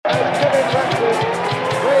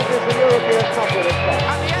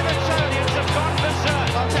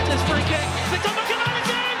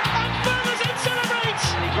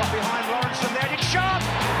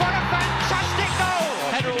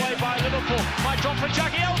Drop for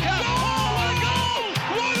Jagielka. Oh, what a goal!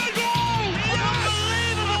 What a goal!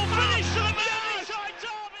 Unbelievable finish to the Merseyside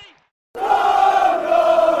derby!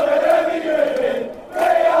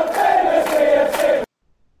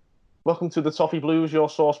 Welcome to the Toffee Blues, your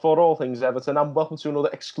source for all things Everton, and welcome to another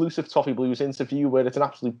exclusive Toffee Blues interview where it's an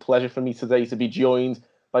absolute pleasure for me today to be joined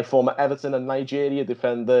by former Everton and Nigeria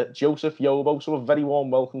defender Joseph Yobo. So a very warm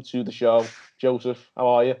welcome to the show. Joseph, how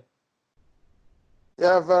are you?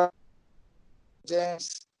 Yeah,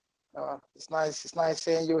 James. It's nice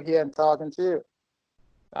seeing you here and talking to you.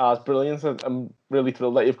 It's brilliant. I'm really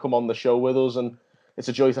thrilled that you've come on the show with us, and it's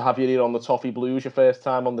a joy to have you here on the Toffee Blues, your first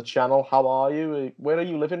time on the channel. How are you? Where are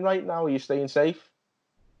you living right now? Are you staying safe?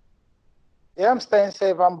 Yeah, I'm staying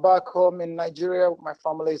safe. I'm back home in Nigeria. My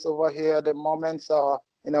family is over here at the moment. So,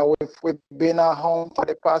 we've been at home for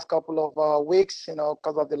the past couple of weeks,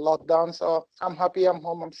 because of the lockdown. So I'm happy. I'm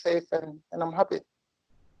home. I'm safe, and I'm happy.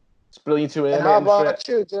 It's brilliant to hear. And how about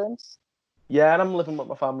you, James? Yeah, and I'm living with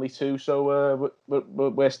my family too. So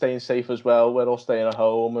we're staying safe as well. We're all staying at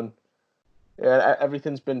home, and yeah,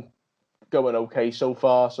 everything's been going okay so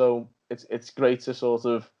far. So it's great to sort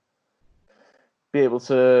of be able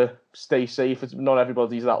to stay safe. It's not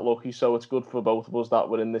everybody's that lucky, so it's good for both of us that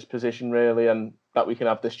we're in this position, really, and that we can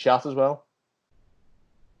have this chat as well.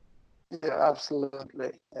 Yeah,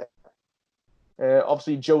 absolutely. Yeah.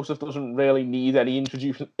 Obviously, Joseph doesn't really need any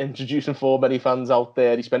introducing for many fans out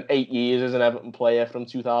there. He spent 8 years as an Everton player from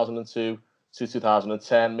 2002 to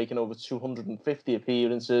 2010, making over 250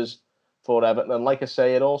 appearances for Everton. And like I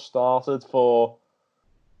say, it all started for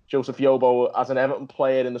Joseph Yobo as an Everton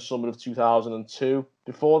player in the summer of 2002.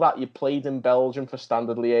 Before that, you played in Belgium for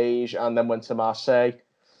Standard Liège and then went to Marseille.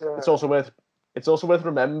 Sure. It's also worth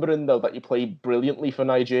remembering, though, that you played brilliantly for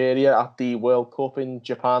Nigeria at the World Cup in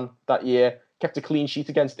Japan that year. Kept a clean sheet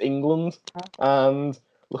against England, and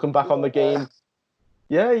looking back on the game,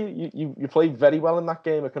 yeah, you played very well in that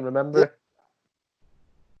game. I can remember it.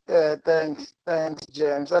 Yeah, thanks,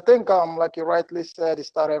 James. I think, like you rightly said, it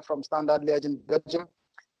started from Standard Liège in Belgium.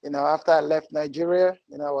 After I left Nigeria,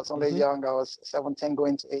 I was only young. I was 17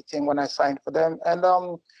 going to 18 when I signed for them. And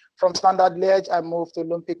from Standard Liège, I moved to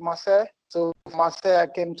Olympique Marseille. So Marseille, I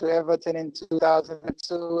came to Everton in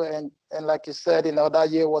 2002. And like you said, that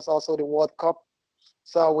year was also the World Cup.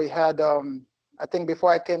 So we had, I think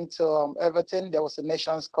before I came to Everton, there was the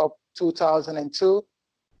Nations Cup 2002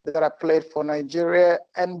 that I played for Nigeria.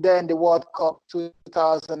 And then the World Cup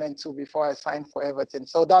 2002 before I signed for Everton.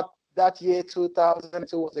 So that year,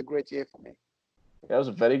 2002, was a great year for me. Yeah, it was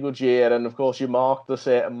a very good year, and of course you marked a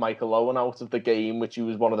certain Michael Owen out of the game, which he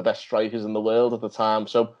was one of the best strikers in the world at the time.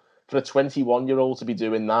 So for a 21-year-old to be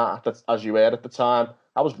doing that, as you were at the time,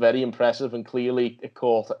 that was very impressive, and clearly it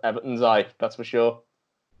caught Everton's eye, that's for sure.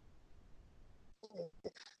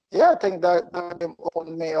 Yeah, I think that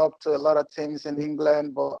opened me up to a lot of things in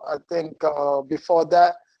England, but I think before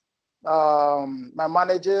that, my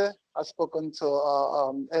manager, I've spoken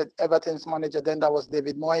to Everton's manager then, that was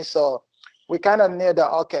David Moyes. So we kind of knew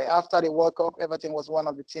that, okay, after the World Cup, Everton was one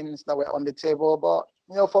of the teams that were on the table. But,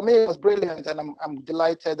 for me, it was brilliant. And I'm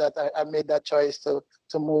delighted that I made that choice to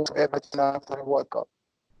move to Everton after the World Cup.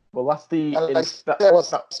 Well, that's the... It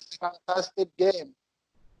was a fantastic game.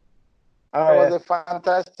 It was a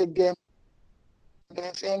fantastic game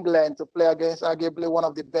against England, to play against arguably one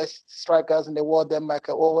of the best strikers in the world, then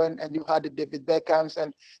Michael Owen, and you had the David Beckhams,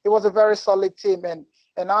 and it was a very solid team. And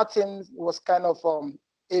our team was kind of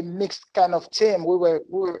a mixed kind of team. We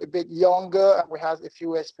were a bit younger, and we had a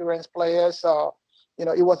few experienced players. So,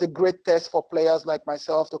 it was a great test for players like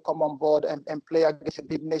myself to come on board and play against a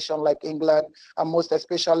big nation like England, and most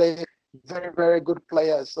especially very, very good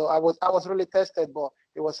players. So I was really tested, but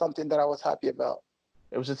it was something that I was happy about.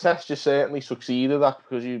 It was a test you certainly succeeded at,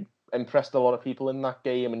 because you impressed a lot of people in that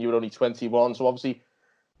game, and you were only 21. So obviously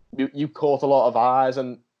you caught a lot of eyes,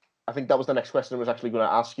 and I think that was the next question I was actually going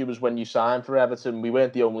to ask you, was when you signed for Everton, we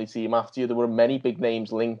weren't the only team after you. There were many big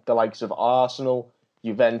names linked, the likes of Arsenal,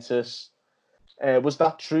 Juventus. Was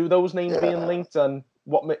that true, those names being linked? And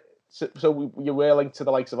so you were linked to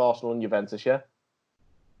the likes of Arsenal and Juventus, yeah?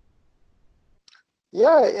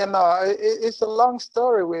 Yeah, it's a long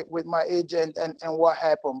story with my agent and what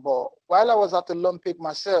happened. But while I was at Olympique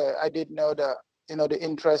Marseille, I did know that, the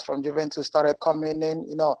interest from Juventus started coming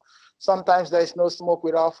in. Sometimes there is no smoke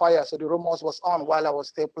without fire. So the rumors was on while I was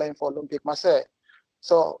still playing for Olympique Marseille.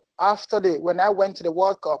 So when I went to the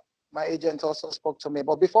World Cup, my agent also spoke to me.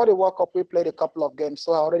 But before the World Cup, we played a couple of games.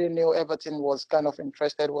 So I already knew Everton was kind of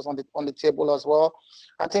interested, was on the table as well.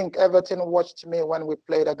 I think Everton watched me when we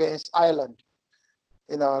played against Ireland.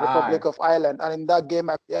 Republic of Ireland. And in that game,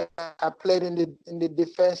 I played in the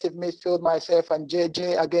defensive midfield myself and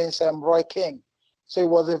JJ against Roy King. So it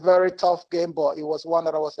was a very tough game, but it was one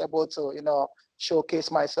that I was able to, showcase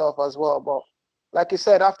myself as well. But like you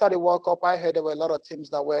said, after the World Cup, I heard there were a lot of teams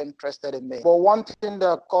that were interested in me. But one thing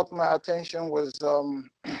that caught my attention was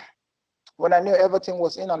when I knew Everton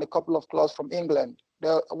was in on a couple of clubs from England.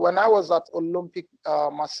 When I was at Olympique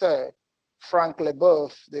Marseille, Frank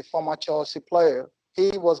Leboeuf, the former Chelsea player,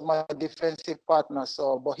 he was my defensive partner.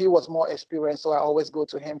 But he was more experienced, so I always go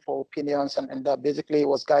to him for opinions, and that basically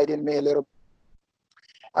was guiding me a little.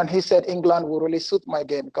 And he said England will really suit my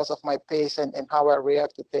game because of my pace and how I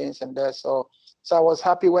react to things and that. So I was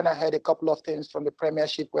happy when I heard a couple of teams from the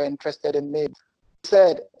Premiership were interested in me. He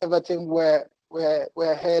said everything were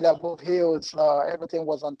head above heels. Everything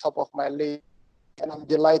was on top of my league. And I'm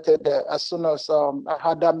delighted that as soon as I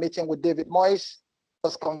had that meeting with David Moyes, I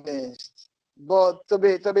was convinced. But to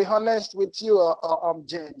be honest with you,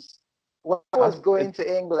 James, when I was going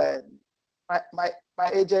to England, my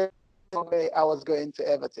agent told me I was going to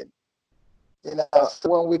Everton. So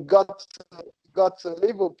when we got to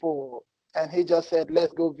Liverpool, and he just said,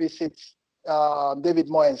 "Let's go visit David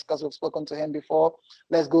Moyes because we've spoken to him before.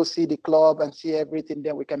 Let's go see the club and see everything.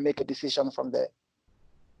 Then we can make a decision from there."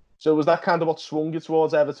 So was that kind of what swung you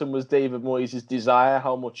towards Everton? Was David Moyes' desire,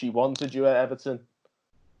 how much he wanted you at Everton?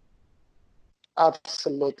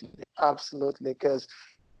 Absolutely. Because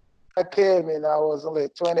I came in, I was only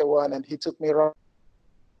 21, and he took me around.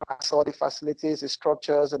 I saw the facilities, the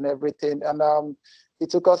structures, and everything. And he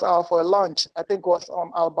took us out for a lunch. I think it was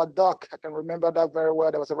on Albert Dock. I can remember that very well.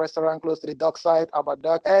 There was a restaurant close to the dockside, Albert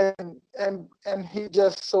Dock, and he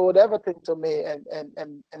just sold everything to me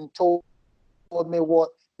and told me what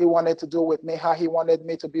he wanted to do with me, how he wanted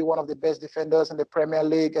me to be one of the best defenders in the Premier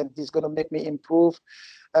League, and he's going to make me improve.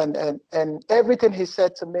 And everything he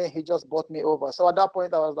said to me, he just brought me over. So at that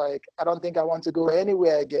point, I was like, I don't think I want to go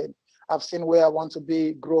anywhere again. I've seen where I want to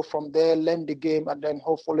be, grow from there, learn the game, and then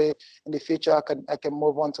hopefully in the future I can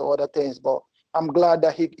move on to other things. But I'm glad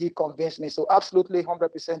that he convinced me. So absolutely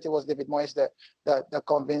 100% it was David Moyes that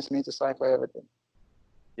convinced me to sign for Everton.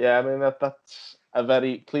 Yeah, I mean that's a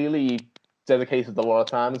very clearly dedicated a lot of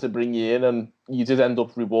time to bring you in, and you did end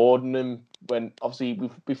up rewarding him when obviously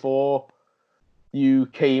before you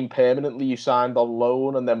came permanently, you signed on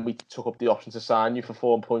loan, and then we took up the option to sign you for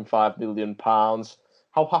 £4.5 million.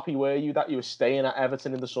 How happy were you that you were staying at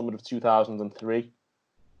Everton in the summer of 2003?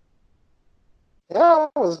 Yeah,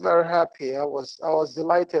 I was very happy. I was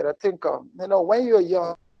delighted. I think when you're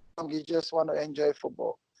young, you just want to enjoy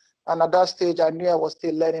football. And at that stage, I knew I was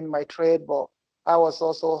still learning my trade, but I was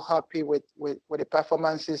also happy with the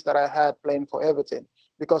performances that I had playing for Everton.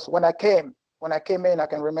 Because when I came in, I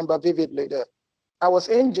can remember vividly that I was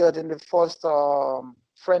injured in the first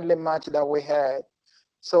friendly match that we had.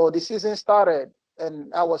 So the season started,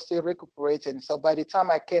 and I was still recuperating. So by the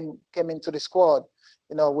time I came into the squad,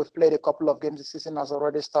 we've played a couple of games. The season has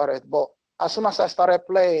already started. But as soon as I started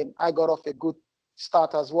playing, I got off a good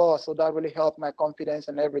start as well. So that really helped my confidence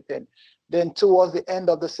and everything. Then towards the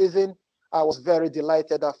end of the season, I was very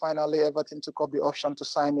delighted that finally Everton took up the option to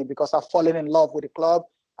sign me because I've fallen in love with the club.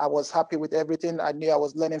 I was happy with everything. I knew I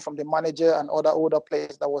was learning from the manager and other older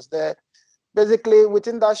players that was there. Basically,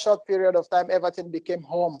 within that short period of time, Everton became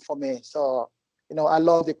home for me. So, I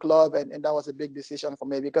love the club, and that was a big decision for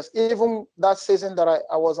me because even that season that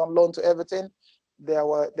I was on loan to Everton, there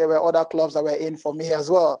were other clubs that were in for me as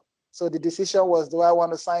well. So the decision was, do I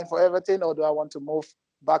want to sign for Everton or do I want to move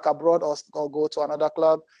back abroad or go to another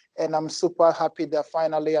club? And I'm super happy that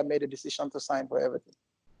finally I made a decision to sign for Everton.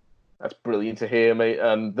 That's brilliant to hear, mate.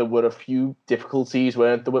 And there were a few difficulties,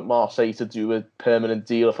 weren't there, with Marseille to do a permanent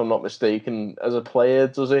deal, if I'm not mistaken. As a player,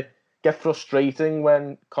 does it get frustrating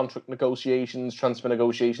when contract negotiations, transfer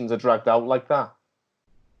negotiations are dragged out like that?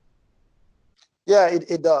 Yeah,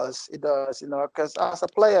 it does. It does, because as a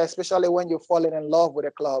player, especially when you're falling in love with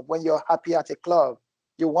a club, when you're happy at a club,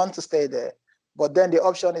 you want to stay there. But then the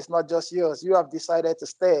option is not just yours. You have decided to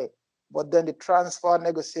stay. But then the transfer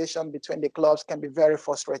negotiation between the clubs can be very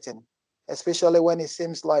frustrating, especially when it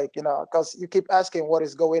seems like, because you keep asking what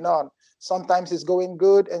is going on. Sometimes it's going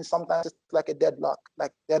good and sometimes it's like a deadlock,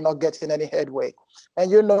 like they're not getting any headway.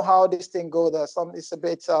 And you know how this thing goes. It's a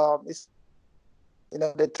bit,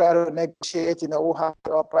 they try to negotiate, who have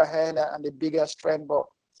the upper hand and the bigger strength. But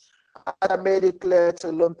I made it clear to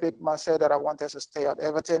Olympique Marseille that I wanted to stay at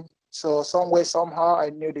Everton. So some way, somehow,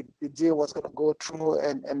 I knew the deal was going to go through,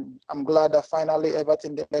 and I'm glad that finally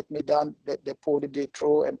Everton, they let me down. They pulled the deal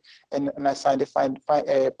through, and I signed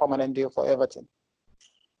a permanent deal for Everton.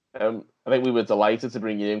 I think we were delighted to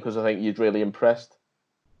bring you in because I think you'd really impressed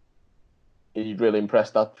He really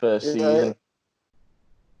impressed that first season.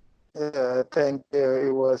 Yeah, thank you.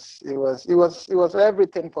 It was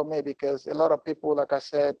everything for me because a lot of people, like I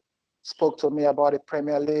said, spoke to me about the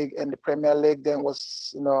Premier League, and the Premier League then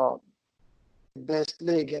was, the best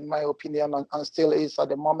league in my opinion, and still is at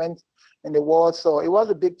the moment in the world. So it was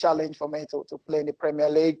a big challenge for me to play in the Premier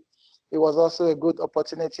League. It was also a good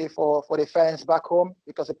opportunity for the fans back home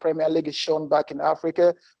because the Premier League is shown back in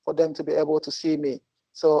Africa for them to be able to see me.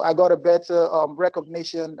 So I got a better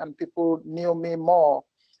recognition and people knew me more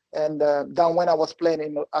and than when I was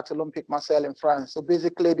playing at Olympique Marseille in France. So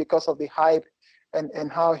basically, because of the hype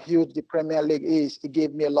and how huge the Premier League is, it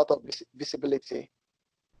gave me a lot of visibility.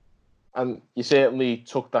 And you certainly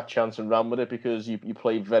took that chance and ran with it because you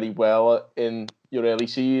played very well in your early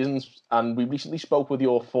seasons. And we recently spoke with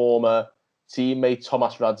your former teammate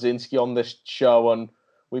Tomasz Radzinski on this show, and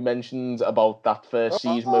we mentioned about that first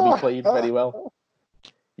season where we played very well.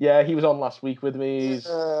 Yeah, he was on last week with me.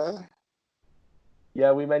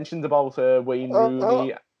 Yeah, we mentioned about Wayne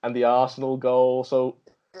Rooney and the Arsenal goal. So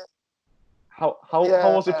how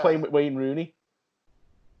was it playing with Wayne Rooney?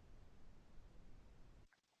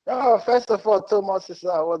 Oh, first of all, Thomas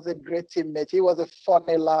was a great teammate. He was a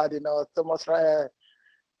funny lad, Thomas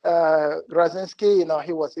Radzinski,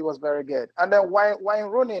 he was very good. And then Wayne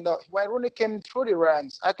Rooney, when Rooney came through the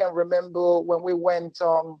ranks, I can remember when we went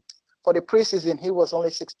for the preseason, he was only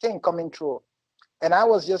 16 coming through. And I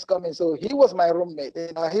was just coming, so he was my roommate.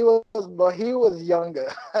 But he was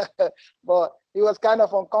younger. But he was kind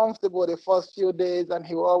of uncomfortable the first few days, and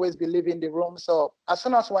he would always be leaving the room. So as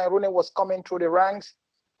soon as Wayne Rooney was coming through the ranks,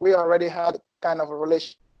 we already had kind of a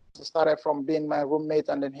relationship. It started from being my roommate,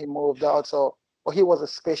 and then he moved out. So, but he was a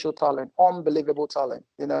special talent, unbelievable talent.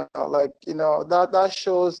 That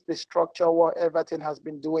shows the structure what Everton has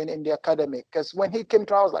been doing in the academy. Because when he came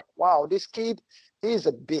to, I was like, wow, this kid, he's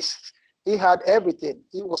a beast. He had everything.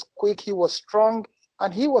 He was quick, he was strong,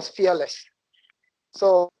 and he was fearless.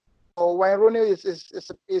 So Wayne Rooney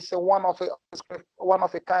is a one of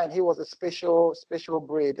a kind. He was a special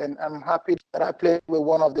breed, and I'm happy that I played with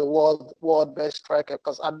one of the world best strikers.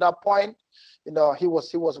 Because at that point, he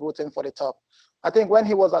was rooting for the top. I think when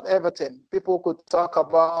he was at Everton, people could talk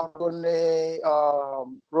about Rooney,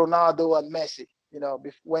 Ronaldo, and Messi.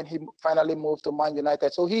 When he finally moved to Man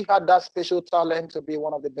United. So he had that special talent to be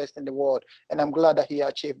one of the best in the world. And I'm glad that he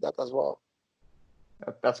achieved that as well.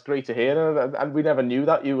 That's great to hear. And we never knew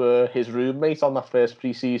that you were his roommate on that first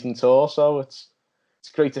pre-season tour. So it's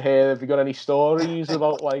great to hear. Have you got any stories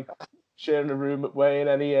about like sharing a room with Wayne?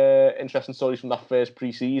 Any interesting stories from that first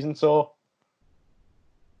pre-season tour?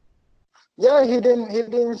 Yeah, he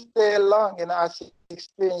didn't stay long. At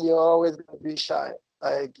 16, you're always going to be shy.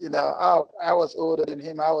 Like, I was older than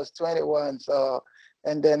him. I was 21. So,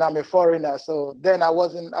 and then I'm a foreigner. So then I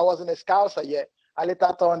wasn't a Scouser yet. I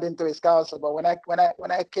later turned into a Scouser. But when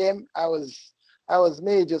I came, I was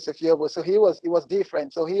me, Joseph Yobo. So he was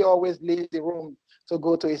different. So he always leaves the room to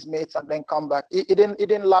go to his mates and then come back. It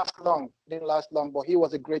didn't last long. But he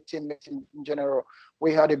was a great teammate in general.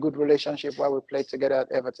 We had a good relationship while we played together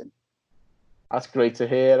at Everton. That's great to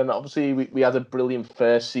hear, and obviously we had a brilliant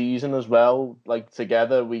first season as well. Like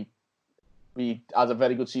together, we had a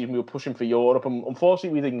very good season. We were pushing for Europe, and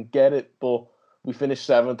unfortunately we didn't get it. But we finished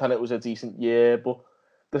 7th, and it was a decent year. But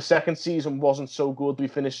the second season wasn't so good. We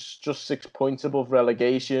finished just 6 points above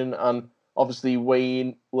relegation, and obviously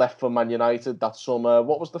Wayne left for Man United that summer.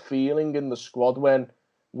 What was the feeling in the squad when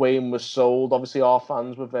Wayne was sold? Obviously our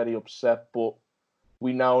fans were very upset, but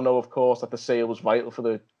we now know, of course, that the sale was vital for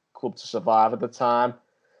the club to survive at the time.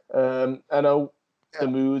 I know the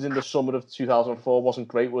mood in the summer of 2004 wasn't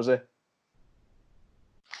great, was it?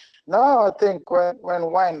 No, I think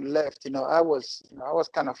when Wayne left, I was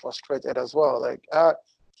kind of frustrated as well. Like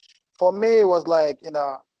for me, it was like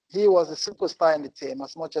he was a superstar in the team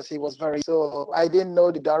as much as he was very. So I didn't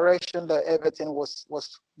know the direction that Everton was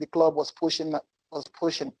the club was pushing.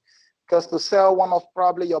 Because to sell one of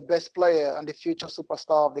probably your best player and the future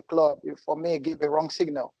superstar of the club, for me, gave a wrong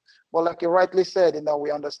signal. But like you rightly said,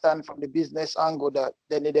 we understand from the business angle that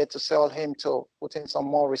they needed to sell him to put in some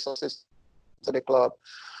more resources to the club.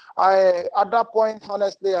 At that point,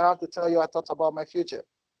 honestly, I have to tell you, I thought about my future.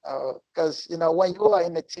 Because when you are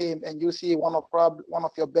in a team and you see one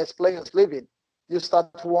of your best players leaving, you start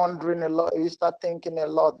wondering a lot. You start thinking a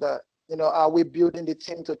lot that are we building the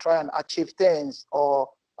team to try and achieve things, or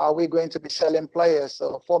are we going to be selling players?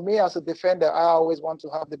 So for me as a defender, I always want to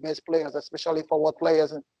have the best players, especially forward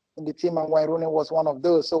players in the team, and Wayne Rooney was one of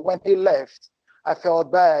those. So when he left, I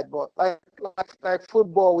felt bad. But like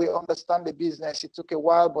football, we understand the business. It took a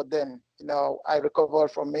while, but then I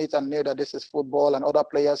recovered from it and knew that this is football, and other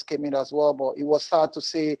players came in as well. But it was hard to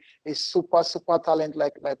see a super talent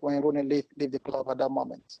like when Rooney leave the club at that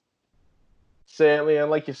moment. Certainly, and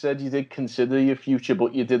like you said, you did consider your future,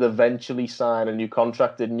 but you did eventually sign a new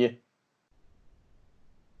contract, didn't you?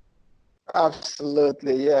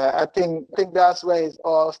 Absolutely, yeah. I think that's where it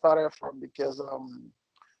all started from, because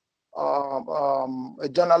a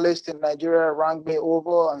journalist in Nigeria rang me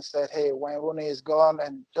over and said, "Hey, Wayne Rooney is gone,"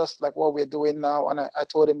 and just like what we're doing now. And I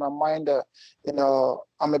told him my mind that,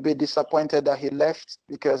 I'm a bit disappointed that he left,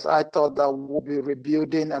 because I thought that we'll be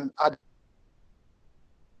rebuilding, and at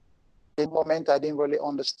the moment I didn't really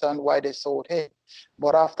understand why they sold him.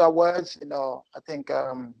 But afterwards, I think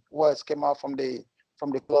words came out from the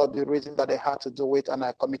club, the reason that they had to do it, and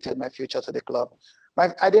I committed my future to the club.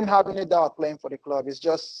 I didn't have any doubt playing for the club. It's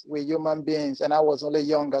just we're human beings, and I was only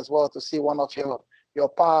young as well, to see one of your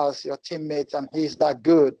pals, your teammates, and he's that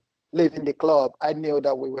good leaving the club. I knew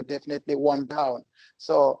that we were definitely one down.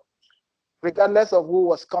 So regardless of who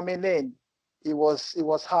was coming in, it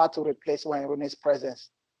was hard to replace Wayne Rooney's presence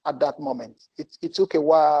at that moment. It took a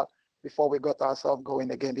while before we got ourselves going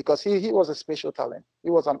again, because he was a special talent. He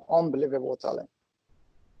was an unbelievable talent.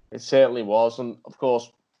 It certainly was, and of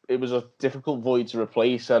course, it was a difficult void to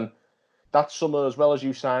replace. And that summer, as well as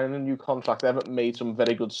you signing a new contract, Everton made some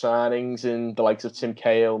very good signings in the likes of Tim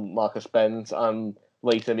Cahill, Marcus Bent, and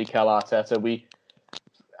later Mikel Arteta. We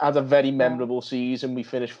had a very memorable season. We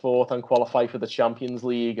finished fourth and qualified for the Champions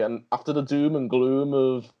League. And after the doom and gloom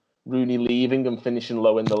of Rooney leaving and finishing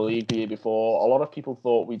low in the league the year before, a lot of people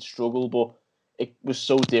thought we'd struggle, but it was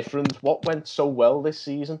so different. What went so well this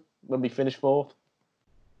season when we finished fourth?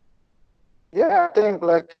 Yeah, I think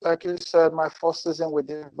like you said, my first season we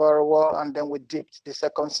did very well, and then we dipped the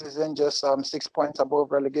second season, just 6 points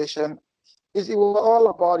above relegation. It was all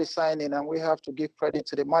about the signing, and we have to give credit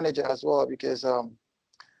to the manager as well, because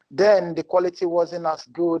then the quality wasn't as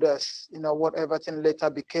good as what Everton later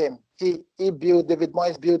became. David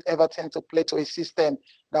Moyes built Everton to play to a system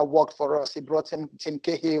that worked for us. He brought in Tim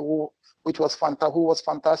Cahill, who was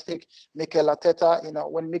fantastic. Mikel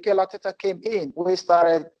Arteta, when Mikel Arteta came in, we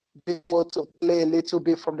started able to play a little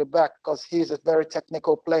bit from the back, because he's a very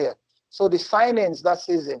technical player. So the signings that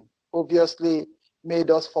season obviously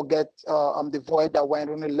made us forget the void that Wayne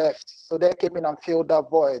Rooney left. So they came in and filled that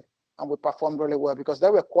void, and we performed really well, because they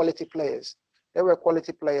were quality players.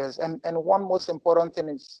 And one most important thing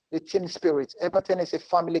is the team spirit. Everton is a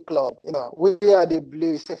family club. We are the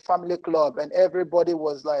Blue. It's a family club, and everybody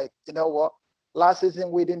was like, what? Last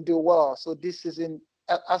season we didn't do well, so this season,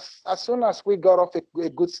 as soon as we got off a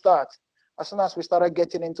good start, as soon as we started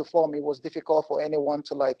getting into form, it was difficult for anyone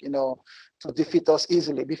to to defeat us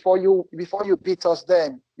easily. Before you beat us,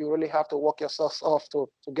 then you really have to work yourselves off to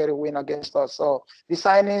get a win against us. So the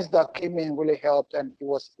signings that came in really helped, and it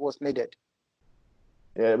was needed.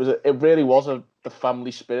 Yeah, it really was the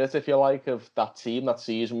family spirit, if you like, of that team. That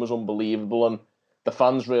season was unbelievable, and the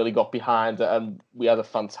fans really got behind it, and we had a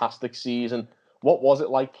fantastic season. What was it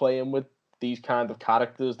like playing with these kind of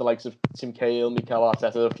characters, the likes of Tim Cahill, Mikel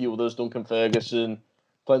Arteta, a few others, Duncan Ferguson,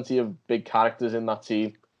 plenty of big characters in that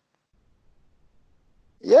team?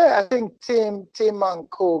 Yeah, I think Tim and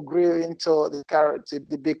Co grew into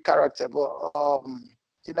the big character.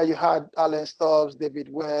 But you had Alan Stubbs,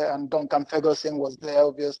 David Ware, and Duncan Ferguson was there.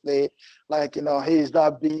 Obviously, he is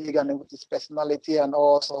that big, and with his personality, and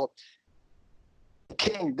also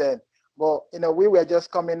king then. But we were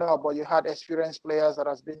just coming up, but you had experienced players that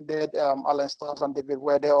has been there. Alan Stubbs and David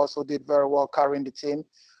Ware, they also did very well carrying the team.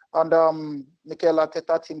 And Mikel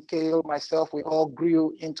Arteta, Tim Cahill, myself, we all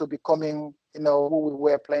grew into becoming, who we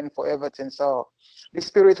were playing for Everton. So the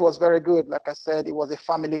spirit was very good. Like I said, it was a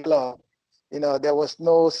family club. There was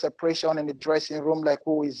no separation in the dressing room, like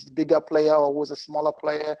who is bigger player or who's a smaller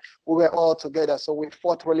player. We were all together. So we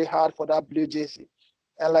fought really hard for that blue jersey.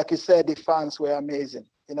 And like you said, the fans were amazing.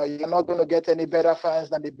 You're not going to get any better fans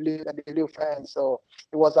than the blue fans. So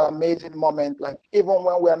it was an amazing moment. Like, even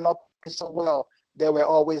when we're not playing so well, they were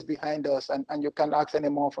always behind us, and you can't ask any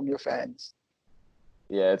more from your fans.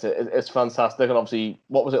 Yeah, it's fantastic. And obviously,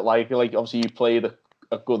 what was it like? Like, obviously, you played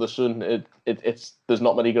at Goodison. It's there's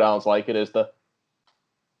not many grounds like it, is there?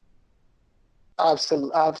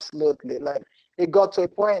 Absolutely. Like, it got to a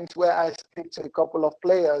point where I speak to a couple of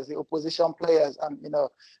players, the opposition players, and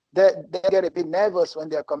they get a bit nervous when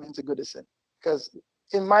they're coming to Goodison, because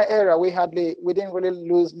in my era we didn't really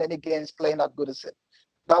lose many games playing at Goodison.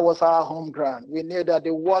 That was our home ground. We knew that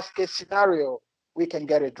the worst case scenario, we can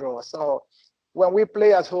get a draw. So when we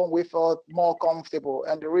play at home, we felt more comfortable.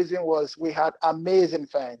 And the reason was we had amazing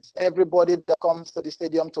fans. Everybody that comes to the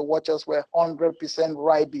stadium to watch us were 100%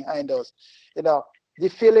 right behind us. You know, the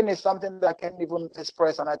feeling is something that I can't even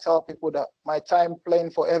express. And I tell people that my time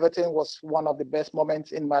playing for Everton was one of the best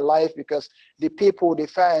moments in my life, because the people, the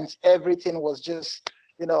fans, everything was just,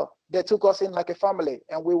 you know, they took us in like a family,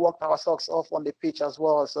 and we worked our socks off on the pitch as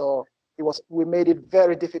well. So we made it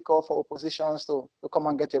very difficult for oppositions to come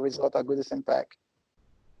and get a result at Goodison Park.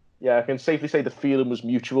 Yeah, I can safely say the feeling was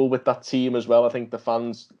mutual with that team as well. I think the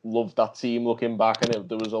fans loved that team looking back, and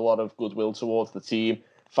there was a lot of goodwill towards the team.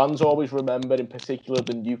 Fans always remember, in particular,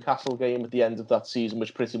 the Newcastle game at the end of that season,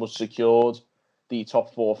 which pretty much secured the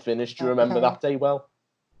top 4 finish. Do you remember that day well?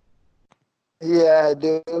 Yeah, I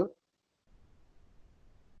do.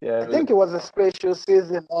 Yeah, I think it was a special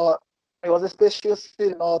season, it was a special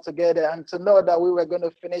season altogether. And to know that we were going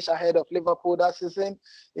to finish ahead of Liverpool that season,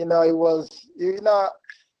 you know,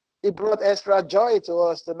 it brought extra joy to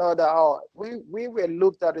us to know that we were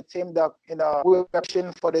looked at a team that, you know, we were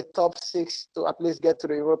pushing for the top 6 to at least get to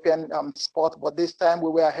the European spot. But this time we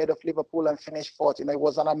were ahead of Liverpool and finished 4th. You know, it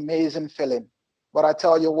was an amazing feeling. But I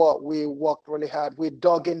tell you what, we worked really hard. We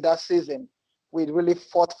dug in that season. We really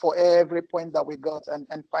fought for every point that we got, and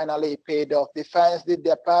finally it paid off. The fans did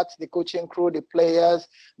their part, the coaching crew, the players,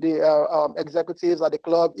 the executives at the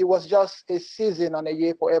club. It was just a season and a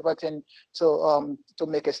year for Everton to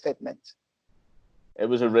make a statement. It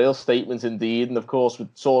was a real statement indeed, and of course, it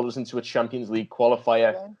saw us into a Champions League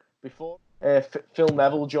qualifier. Before Phil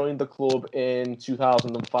Neville joined the club in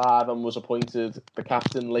 2005 and was appointed the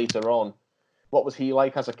captain later on. What was he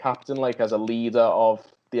like as a captain, like as a leader of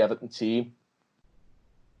the Everton team?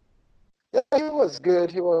 Yeah, he was good.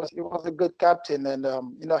 He was a good captain, and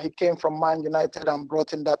you know, he came from Man United and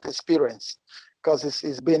brought in that experience, because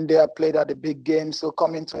he's been there, played at the big games. So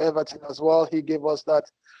coming to Everton as well, he gave us that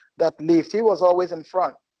lift. He was always in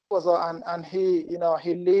front. And he, you know,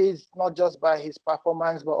 he leads not just by his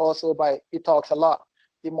performance, but also he talks a lot.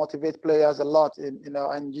 He motivates players a lot, you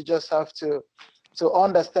know, and you just have to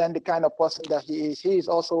understand the kind of person that he is. He is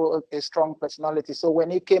also a strong personality. So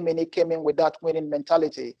when he came in with that winning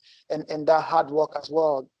mentality and that hard work as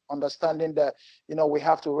well, understanding that, you know, we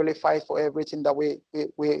have to really fight for everything that we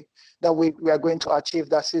are going to achieve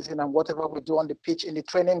that season, and whatever we do on the pitch in the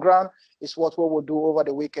training ground is what we will do over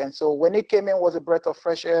the weekend. So when he came in, was a breath of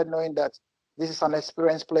fresh air, knowing that this is an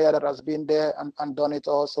experienced player that has been there and done it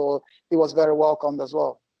all. So he was very welcomed as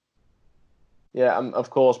well. Yeah, and of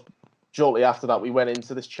course, shortly after that, we went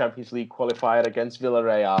into this Champions League qualifier against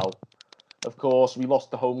Villarreal. Of course, we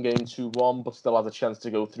lost the home game 2-1, but still had a chance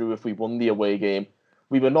to go through if we won the away game.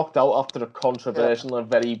 We were knocked out after a controversial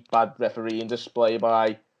and very bad refereeing display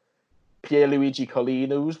by Pierluigi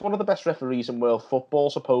Collina, who's one of the best referees in world football,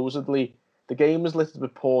 supposedly. The game was littered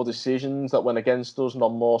with poor decisions that went against us,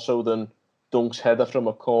 none more so than Dunk's header from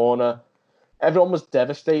a corner. Everyone was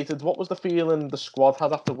devastated. What was the feeling the squad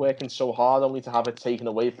had after working so hard, only to have it taken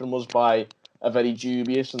away from us by a very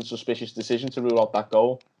dubious and suspicious decision to rule out that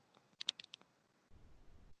goal?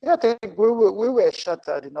 Yeah, I think we were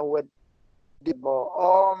shattered, you know, with the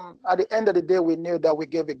ball. At the end of the day, we knew that we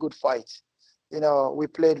gave a good fight. You know, we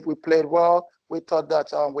played well. We thought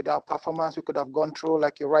that with our performance, we could have gone through,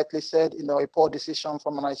 like you rightly said, you know, a poor decision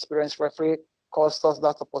from an experienced referee cost us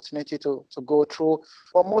that opportunity to go through.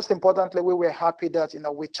 But most importantly, we were happy that, you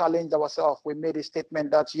know, we challenged ourselves. We made a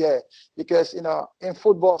statement that year, because, you know, in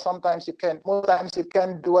football, most times you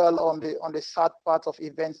can dwell on the sad part of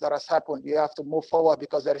events that has happened. You have to move forward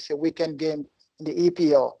because there is a weekend game in the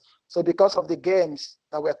EPL. So because of the games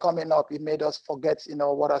that were coming up, it made us forget, you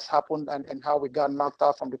know, what has happened and how we got knocked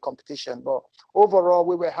out from the competition. But overall,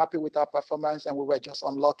 we were happy with our performance, and we were just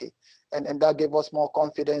unlucky. And that gave us more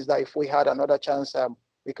confidence that if we had another chance,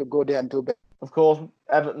 we could go there and do better. Of course,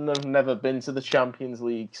 Everton have never been to the Champions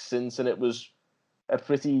League since, and it was a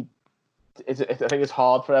pretty... I think it's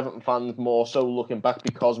hard for Everton fans, more so looking back,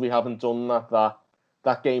 because we haven't done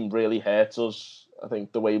that game really hurt us. I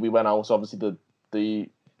think the way we went out, obviously the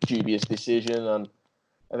dubious decision, and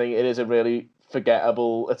I think it is a really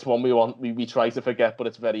forgettable. It's one we try to forget, but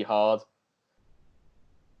it's very hard.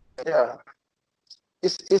 Yeah,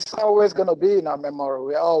 it's always going to be in our memory.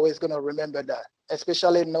 We're always going to remember that,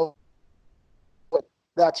 especially know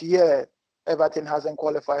that year Everton hasn't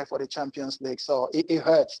qualified for the Champions League, so it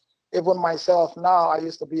hurts. Even myself now, I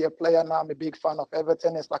used to be a player. Now I'm a big fan of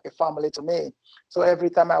Everton. It's like a family to me. So every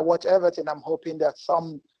time I watch Everton, I'm hoping that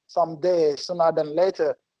someday, sooner than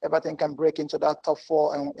later, Everton can break into that top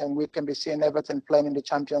 4 and we can be seeing Everton playing in the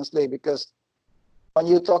Champions League. Because when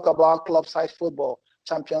you talk about club-side football,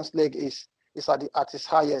 Champions League is is at its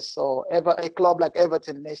highest. So a club like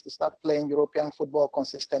Everton needs to start playing European football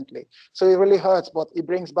consistently. So it really hurts, but it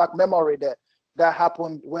brings back memory that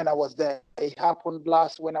happened when I was there. It happened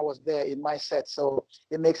last when I was there in my set. So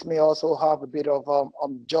it makes me also have a bit of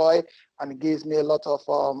joy, and it gives me a lot of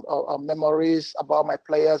memories about my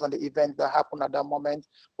players and the event that happened at that moment.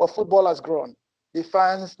 But football has grown. The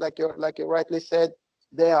fans, like you rightly said,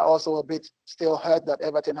 they are also a bit still hurt that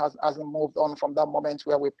Everton hasn't moved on from that moment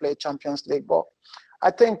where we played Champions League. But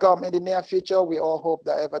I think in the near future, we all hope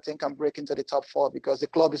that Everton can break into the top four, because the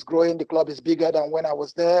club is growing. The club is bigger than when I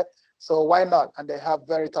was there. So why not? And they have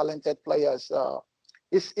very talented players.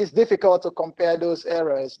 It's difficult to compare those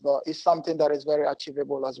eras, but it's something that is very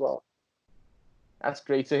achievable as well. That's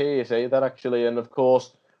great to hear you say that, actually. And of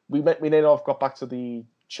course, we may not have got back to the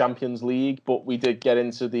Champions League, but we did get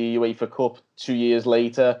into the UEFA Cup 2 years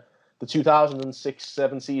later. The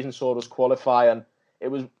 2006-07 season saw us qualify, and it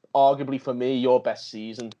was arguably for me your best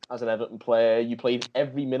season as an Everton player. You played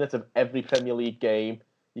every minute of every Premier League game.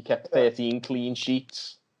 You kept 13 clean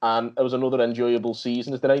sheets, and it was another enjoyable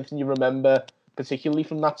season. Is there anything you remember particularly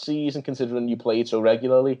from that season, considering you played so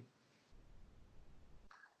regularly?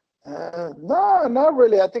 No, not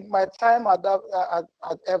really. I think my time at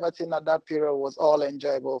Everton at that period was all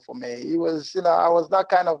enjoyable for me. It was, I was that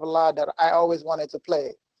kind of a lad that I always wanted to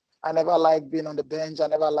play. I never liked being on the bench. I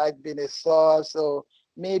never liked being a star. So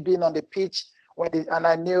me being on the pitch, and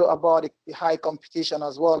I knew about the high competition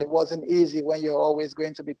as well. It wasn't easy when you're always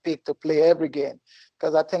going to be picked to play every game.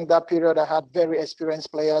 Because I think that period I had very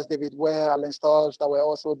experienced players, David Ware, Alan Stolz, that were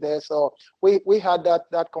also there. So we had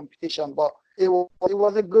that competition, but it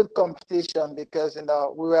was a good competition because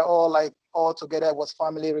we were all together. It was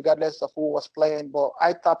family, regardless of who was playing. But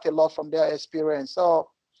I tapped a lot from their experience. So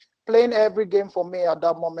playing every game for me at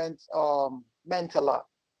that moment meant a lot,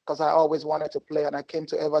 because I always wanted to play, and I came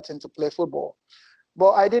to Everton to play football.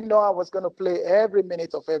 But I didn't know I was going to play every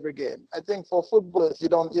minute of every game. I think for footballers, you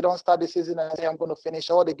don't start the season and say I'm going to finish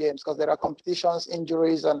all the games, because there are competitions,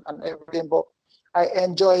 injuries, and everything. But I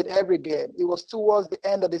enjoyed every game. It was towards the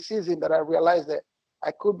end of the season that I realized that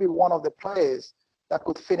I could be one of the players that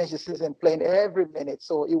could finish the season playing every minute.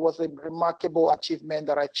 So it was a remarkable achievement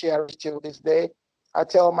that I cherish till this day. I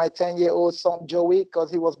tell my 10-year-old son, Joey,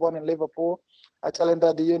 because he was born in Liverpool, I tell him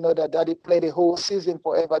that, do you know that Daddy played a whole season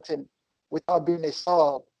for Everton without being a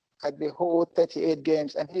sub, like the whole 38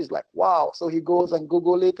 games? And he's like, wow. So he goes and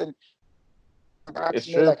Google it and asks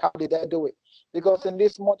me, like, how did I do it? Because in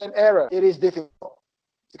this modern era, it is difficult,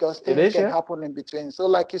 because things can happen in between. So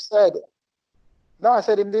like you said, I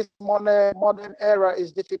said in this modern era,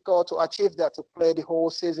 it's difficult to achieve that, to play the whole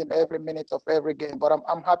season, every minute of every game. But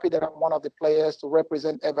I'm happy that I'm one of the players to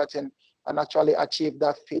represent Everton and actually achieve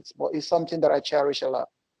that feat. But it's something that I cherish a lot.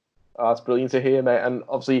 Oh, that's brilliant to hear, mate. And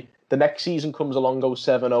obviously, the next season comes along,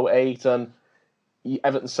 07-08, and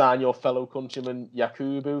Everton signed your fellow countryman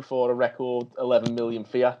Yakubu for a record 11 million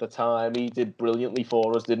fee at the time. He did brilliantly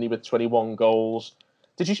for us, didn't he, with 21 goals.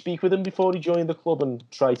 Did you speak with him before he joined the club and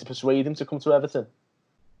try to persuade him to come to Everton?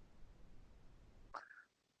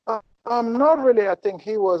 Not really. I think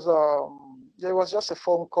he was. There was just a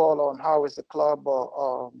phone call on how is the club.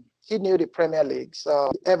 He knew the Premier League,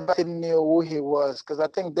 so Everton knew who he was, because I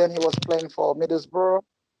think then he was playing for Middlesbrough.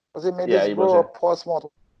 Was it Middlesbrough? Yeah, he was, or Portsmouth?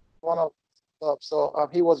 One of the clubs. So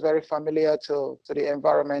he was very familiar to the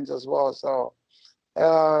environment as well. So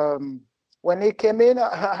when he came in,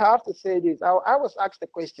 I have to say this. I was asked a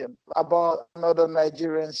question about another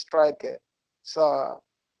Nigerian striker. So.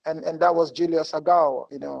 And that was Julius Agawa.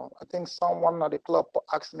 I think someone at the club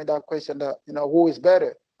asked me that question, that, who is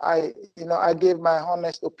better? I gave my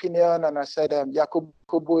honest opinion, and I said,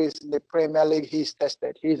 Yakubu is in the Premier League. He's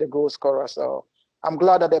tested. He's a goal scorer. So I'm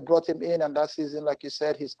glad that they brought him in. And that season, like you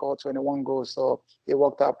said, he scored 21 goals. So it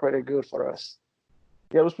worked out pretty good for us.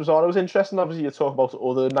 Yeah, it was bizarre. It was interesting. Obviously, you talk about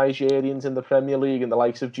other Nigerians in the Premier League and the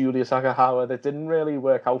likes of Julius Agawa. That didn't really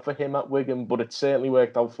work out for him at Wigan, but it certainly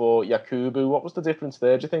worked out for Yakubu. What was the difference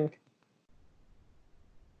there, do you think?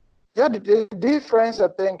 Yeah, the difference, I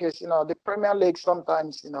think, is, the Premier League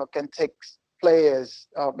sometimes, can take players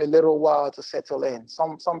a little while to settle in.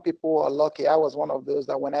 Some people are lucky. I was one of those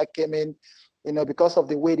that when I came in, because of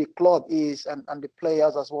the way the club is and the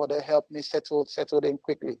players as well, they helped me settle in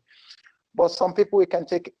quickly. But some people, it can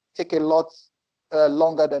take a lot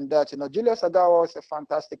longer than that. Julius Agawa is a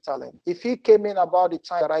fantastic talent. If he came in about the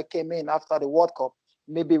time that I came in after the World Cup,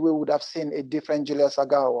 maybe we would have seen a different Julius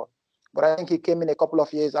Agawa. But I think he came in a couple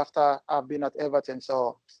of years after I've been at Everton,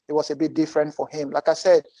 so it was a bit different for him. Like I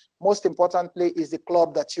said, most importantly is the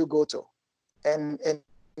club that you go to. And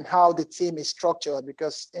how the team is structured,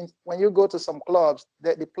 because when you go to some clubs,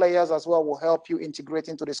 the players as well will help you integrate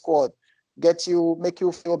into the squad, make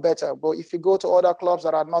you feel better. But if you go to other clubs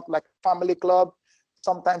that are not like family club,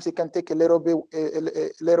 sometimes it can take a little bit a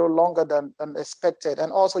little longer than expected.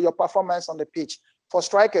 And also your performance on the pitch. For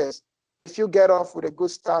strikers, if you get off with a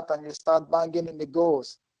good start and you start banging in the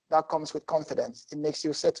goals, that comes with confidence. It makes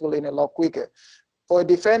you settle in a lot quicker. For a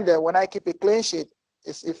defender, when I keep a clean sheet,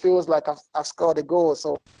 it feels like I've scored a goal.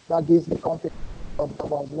 So that gives me confidence as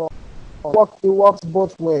well. It works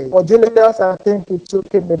both ways. For Julius, I think it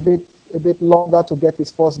took him a bit longer to get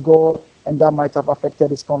his first goal, and that might have affected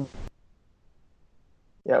his confidence.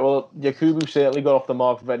 Yeah, well, Yakubu certainly got off the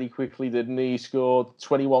mark very quickly, didn't he? He scored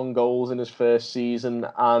 21 goals in his first season,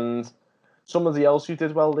 and somebody else who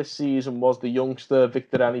did well this season was the youngster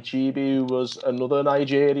Victor Anichibi, who was another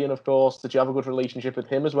Nigerian, of course. Did you have a good relationship with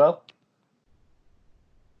him as well?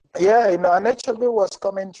 Yeah, Anichibi was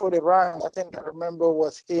coming through the ranks. I think I remember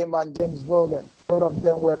was him and James Vaughan. Both of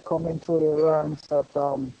them were coming through the ranks at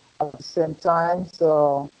the same time.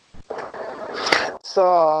 So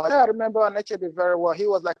yeah, I remember Anichibi very well. He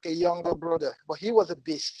was like a younger brother, but he was a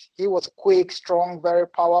beast. He was quick, strong, very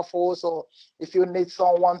powerful. So if you need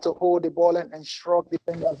someone to hold the ball and shrug the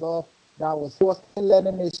fingers off, he was still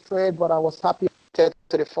learning his trade, but I was happy to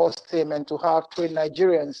the first team, and to have 3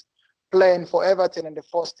 Nigerians playing for Everton in the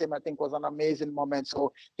first team, I think was an amazing moment.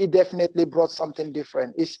 So he definitely brought something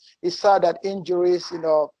different. It's sad that injuries,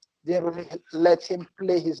 didn't really let him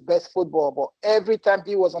play his best football, but every time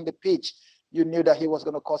he was on the pitch, you knew that he was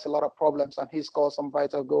going to cause a lot of problems, and he scored some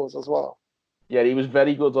vital goals as well. Yeah, he was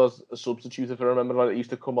very good as a substitute, if I remember right. He used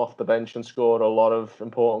to come off the bench and score a lot of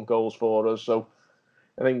important goals for us. So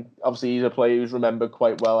I think, obviously, he's a player who's remembered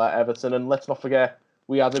quite well at Everton. And let's not forget,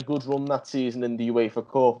 we had a good run that season in the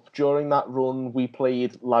UEFA Cup. During that run, we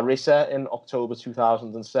played Larissa in October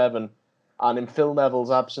 2007. And in Phil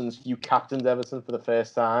Neville's absence, you captained Everton for the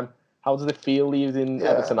first time. How did it feel leaving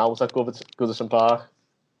Everton out at Goodison Park?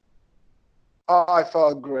 Oh, I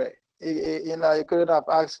felt great. You couldn't have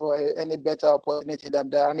asked for any better opportunity than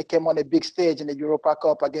that. And he came on a big stage in the Europa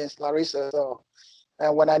Cup against Larissa. So,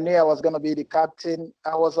 and when I knew I was going to be the captain,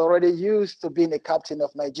 I was already used to being the captain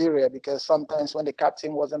of Nigeria, because sometimes when the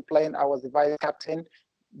captain wasn't playing, I was the vice captain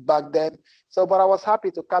back then. So, but I was happy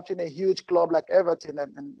to captain a huge club like Everton,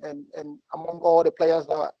 and among all the players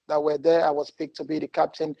that were there, I was picked to be the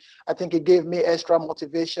captain. I think it gave me extra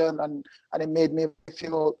motivation, and it made me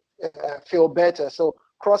feel better. So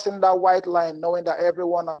crossing that white line, knowing that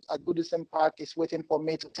everyone at Goodison Park is waiting for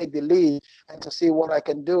me to take the lead and to see what I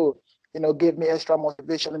can do, gave me extra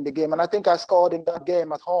motivation in the game. And I think I scored in that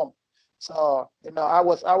game at home. So, I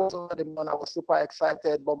was over the moon. I was super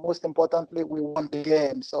excited, but most importantly, we won the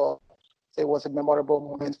game. So it was a memorable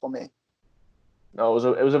moment for me. No,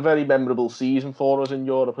 it was a very memorable season for us in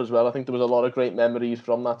Europe as well. I think there was a lot of great memories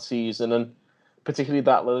from that season, and particularly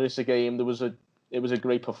that Larissa game. It was a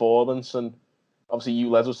great performance, and obviously you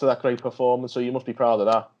led us to that great performance, so you must be proud of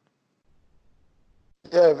that.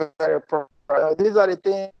 Yeah, very proud. These are the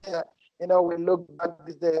things that, we look back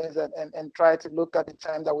these days and try to look at the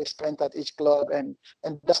time that we spent at each club, and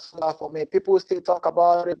that's enough for me. People still talk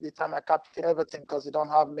about it the time I captained Everton, because they don't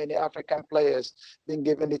have many African players being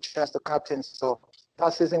given the chance to captain. So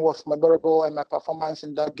that season was memorable, and my performance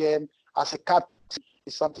in that game as a captain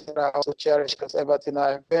is something that I also cherish, because Everton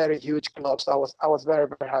are a very huge club. So I was very,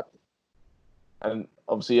 very happy. And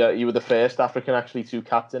obviously, you were the first African actually to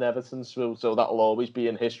captain Everton, so that'll always be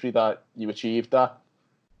in history that you achieved that.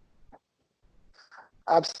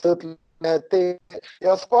 Absolutely. I think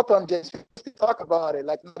you're spot on, James. People talk about it.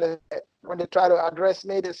 Like when they try to address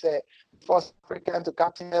me, they say first African to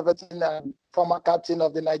captain Everton and former captain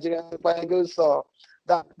of the Nigerian Super Eagles. So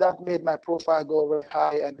that made my profile go very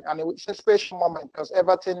high, and it's a special moment, because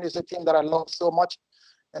Everton is a team that I love so much.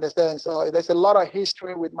 Understand? So there's a lot of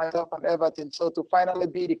history with myself and Everton. So to finally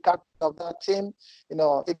be the captain of that team,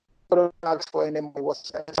 it couldn't ask for anymore. It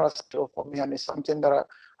was extra special for me, and it's something that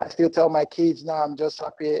I still tell my kids now. I'm just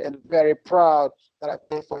happy and very proud that I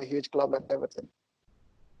play for a huge club like Everton.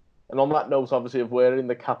 And on that note, obviously, of wearing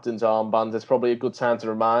the captain's armband, it's probably a good time to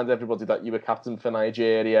remind everybody that you were captain for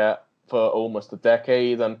Nigeria for almost a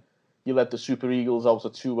decade, and you led the Super Eagles out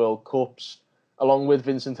of 2 World Cups. Along with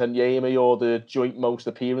Vincent Enyeama, you're the joint most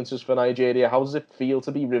appearances for Nigeria. How does it feel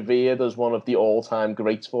to be revered as one of the all-time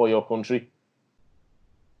greats for your country?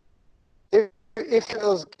 It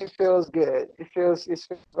feels good. It feels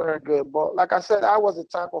very good. But like I said, I was the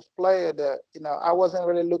type of player that I wasn't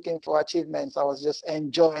really looking for achievements. I was just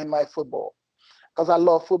enjoying my football. because I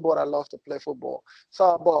love football. I love to play football.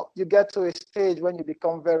 So, but you get to a stage when you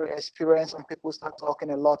become very experienced and people start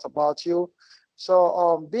talking a lot about you.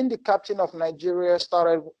 So being the captain of Nigeria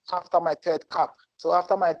started after my third cap. So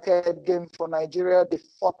after my third game for Nigeria, the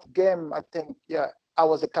fourth game, I think, I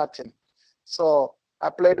was the captain. So I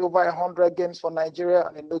played over 100 games for Nigeria,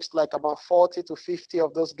 and it looks like about 40 to 50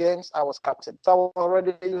 of those games, I was captain. So I was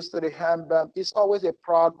already used to the handband. It's always a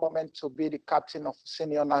proud moment to be the captain of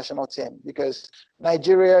senior national team because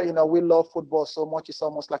Nigeria, we love football so much. It's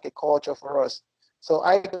almost like a culture for us. So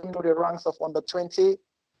I came to the ranks of under 20,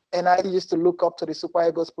 and I used to look up to the Super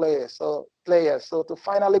Eagles players. So to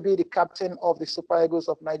finally be the captain of the Super Eagles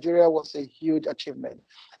of Nigeria was a huge achievement.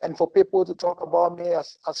 And for people to talk about me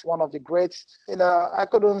as one of the greats, I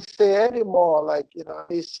couldn't say anymore.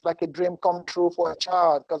 It's like a dream come true for a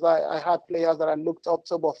child because I had players that I looked up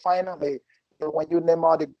to, but finally, when you name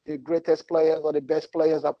out the greatest players or the best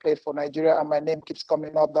players that played for Nigeria, and my name keeps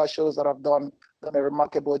coming up, that shows that I've done a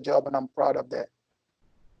remarkable job, and I'm proud of that.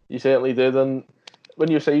 You certainly did. And when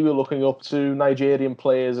you say you were looking up to Nigerian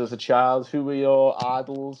players as a child, who were your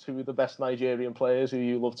idols? Who were the best Nigerian players who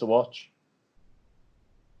you loved to watch?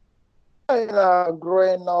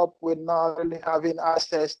 Growing up with not really having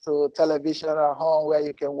access to television at home where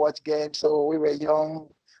you can watch games, so we were young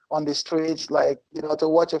on the streets. To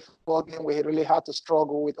watch a football game, we really had to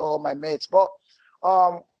struggle with all my mates. But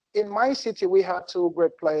in my city, we had two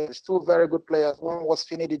great players, two very good players. One was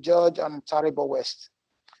Finidi George and Taribo West.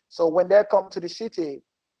 So when they come to the city,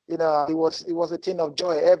 it was a thing of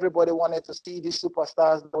joy. Everybody wanted to see these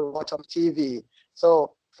superstars that we watch on TV.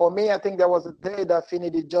 So for me, I think there was a day that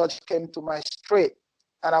Finidi George came to my street,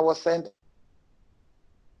 and I was sent.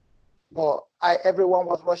 But everyone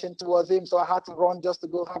was rushing towards him, so I had to run just to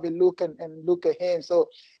go have a look and look at him. So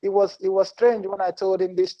it was strange when I told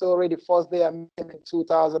him this story the first day I met him in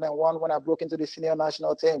 2001 when I broke into the senior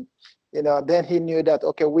national team. Then he knew that,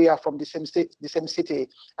 okay, we are from the same city,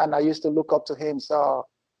 and I used to look up to him. So,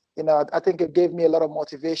 I think it gave me a lot of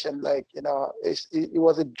motivation. It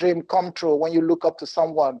was a dream come true when you look up to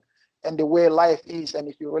someone and the way life is, and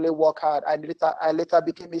if you really work hard. I later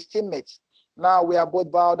became his teammate. Now we are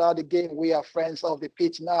both bowed out the game. We are friends of the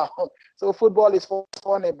pitch now. So football is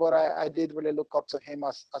funny, but I did really look up to him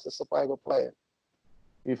as a Super Eagles player.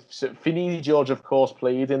 Finidi George, of course,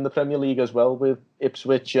 played in the Premier League as well with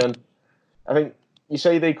Ipswich, and I think you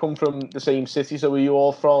say they come from the same city. So you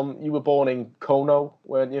were born in Kono,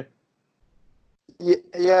 weren't you?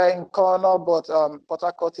 Yeah, in Kono, but Port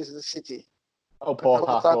Harcourt is the city. Oh, Port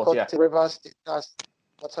Harcourt, yeah. Rivers, that's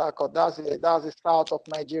Port Harcourt. That's the south of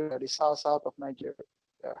Nigeria, the south of Nigeria.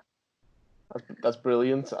 Yeah. That's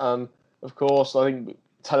brilliant. And of course, I think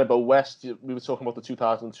Taribo West, we were talking about the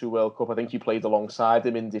 2002 World Cup. I think you played alongside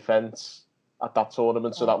him in defence at that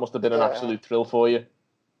tournament. So that must have been an absolute thrill for you.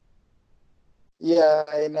 Yeah,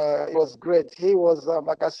 it was great. He was,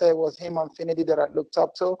 like I said, it was him and Finidi that I looked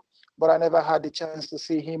up to, but I never had the chance to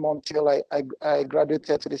see him until I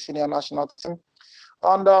graduated to the senior national team.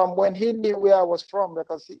 And when he knew where I was from,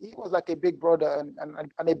 because he was like a big brother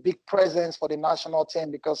and a big presence for the national team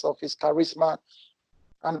because of his charisma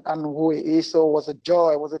and who he is. So it was a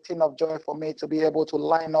joy, it was a thing of joy for me to be able to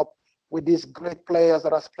line up with these great players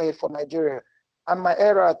that has played for Nigeria. And my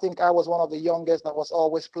era, I think I was one of the youngest that was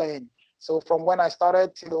always playing. So from when I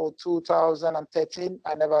started till 2013,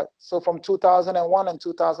 so from 2001 and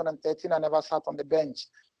 2013, I never sat on the bench.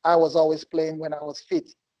 I was always playing when I was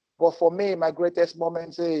fit. But for me, my greatest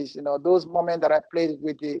moments is, those moments that I played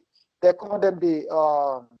with they call them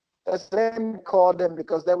let me call them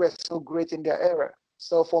because they were so great in their era.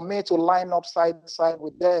 So for me to line up side by side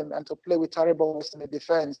with them and to play with Taribo West in the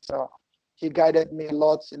defense, he guided me a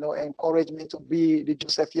lot, encouraged me to be the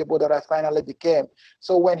Joseph Yeboah that I finally became.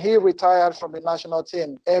 So when he retired from the national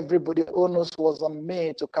team, everybody onus was on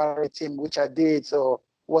me to carry the team, which I did. So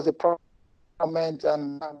it was a moment,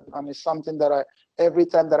 and it's something that every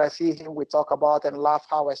time that I see him, we talk about and laugh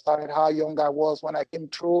how I started, how young I was when I came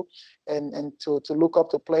through, and to look up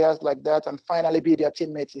to players like that and finally be their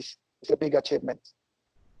teammates is a big achievement.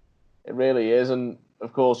 It really is. And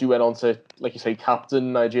of course, you went on to, like you say,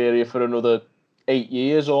 captain Nigeria for another 8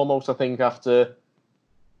 years almost, I think, after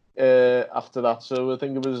that. So I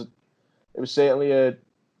think it was certainly a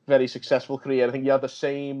very successful career. I think you had the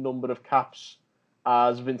same number of caps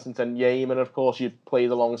as Vincent Enyeam, and of course you played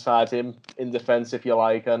alongside him in defence, if you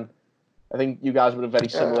like. And I think you guys were a very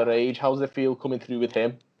similar age. How does it feel coming through with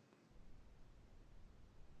him?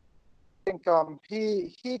 I think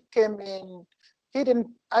he came in he didn't.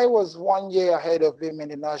 I was 1 year ahead of him in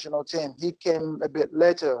the national team. He came a bit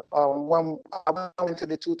later when I went to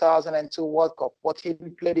the 2002 World Cup, but he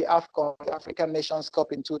didn't play the AFCON, the African Nations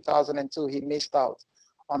Cup in 2002. He missed out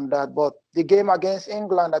on that. But the game against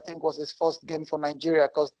England, I think, was his first game for Nigeria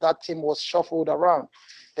because that team was shuffled around.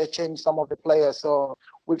 They changed some of the players. So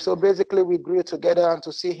basically we grew together, and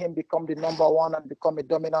to see him become the number one and become a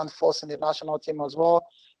dominant force in the national team as well,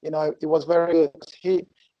 it was very good.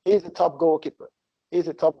 He's the top goalkeeper. He's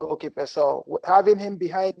a top goalkeeper. So having him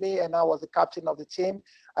behind me, and I was the captain of the team,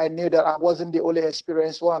 I knew that I wasn't the only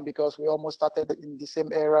experienced one because we almost started in the same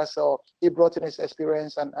era. So he brought in his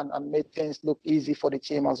experience and made things look easy for the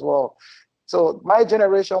team as well. So my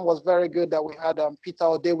generation was very good that we had Peter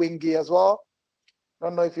Odewingie as well. I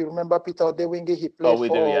don't know if you remember Peter Odewingie. He played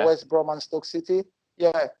for West Brom and Stoke City.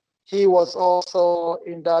 Yeah, he was also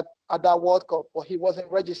at that World Cup, but he wasn't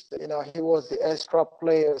registered. He was the extra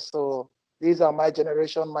player. So these are my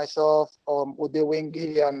generation, myself,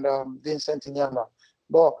 Odewingie and Vincent Inyama.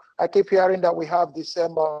 But I keep hearing that we have the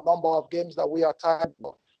same number of games that we are tied.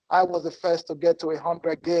 But I was the first to get to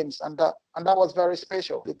 100 games, and that was very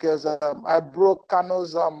special because I broke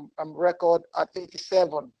Kano's record at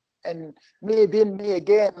 87. And me being me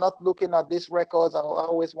again, not looking at these records, I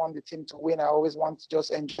always want the team to win. I always want to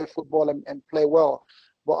just enjoy football and play well.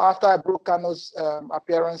 But after I broke Kano's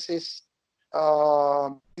appearances,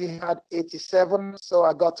 he had 87, so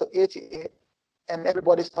I got to 88. And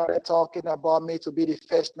everybody started talking about me to be the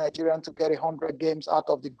first Nigerian to get 100 games out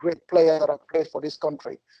of the great players that have played for this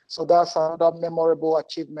country. So that's another memorable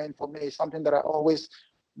achievement for me, something that I always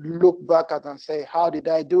look back at and say, how did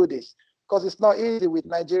I do this? Because it's not easy with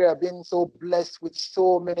Nigeria being so blessed with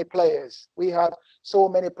so many players. We have so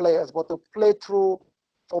many players, but to play through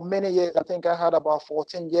for many years, I think I had about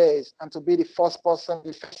 14 years, and to be the first person,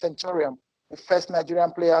 the first centurion, the first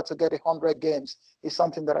Nigerian player to get 100 games is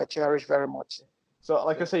something that I cherish very much. So,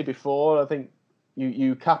 like I say before, I think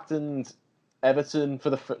you captained Everton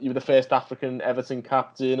you were the first African Everton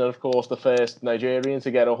captain, and of course the first Nigerian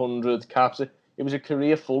to get 100 caps. It was a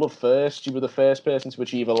career full of firsts. You were the first person to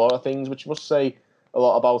achieve a lot of things, which must say a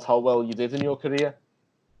lot about how well you did in your career.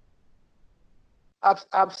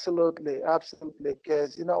 Absolutely.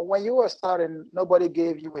 Because, when you were starting, nobody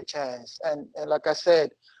gave you a chance. And like I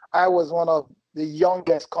said, I was one of the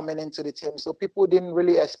youngest coming into the team. So people didn't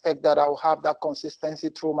really expect that I would have that consistency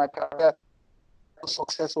through my career.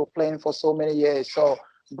 Successful playing for so many years. So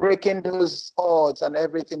breaking those odds and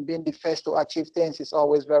everything, being the first to achieve things is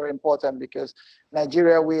always very important because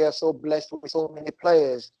Nigeria, we are so blessed with so many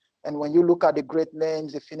players. And when you look at the great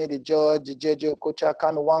names, Finidi George, JJ Okocha,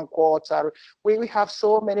 Kanu Nwankwo, we have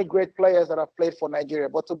so many great players that have played for Nigeria.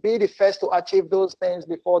 But to be the first to achieve those things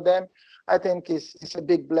before them, I think it's a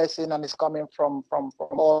big blessing, and it's coming from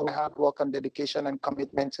all the hard work and dedication and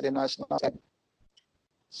commitment to the national team.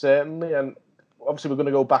 Certainly, and obviously we're going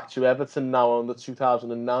to go back to Everton now. On the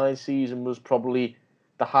 2009 season was probably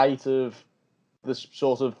the height of this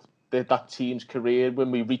sort of that team's career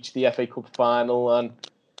when we reached the FA Cup final. And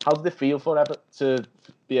how did it feel for Everton to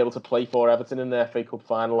be able to play for Everton in the FA Cup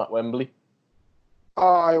final at Wembley?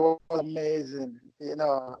 Oh, it was amazing.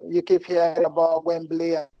 You keep hearing about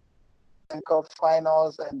Wembley and Cup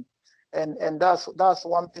finals, and that's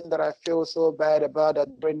one thing that I feel so bad about,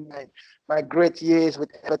 that during my great years with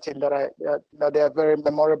Everton, they are very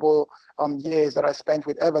memorable years that I spent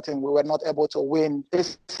with Everton. We were not able to win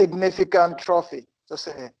this significant trophy, to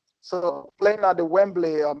say. So playing at the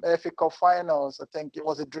Wembley FA Cup finals, I think it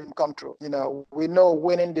was a dream come true. We know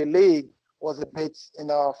winning the league was a bit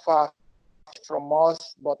far from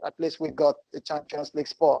us, but at least we got the Champions League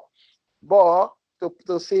spot. But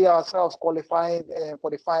to see ourselves qualifying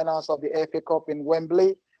for the finals of the FA Cup in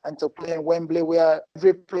Wembley, and to play in Wembley where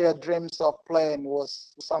every player dreams of playing,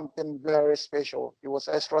 was something very special. It was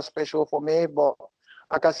extra special for me, but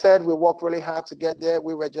like I said, we worked really hard to get there.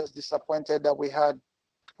 We were just disappointed that we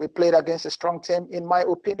played against a strong team, in my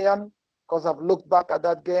opinion, because I've looked back at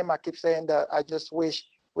that game. I keep saying that I just wish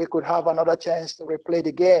we could have another chance to replay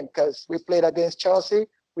the game, because we played against Chelsea.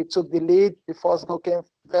 We took the lead. The first goal came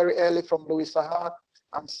very early from Louis Saha,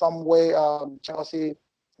 and some way Chelsea,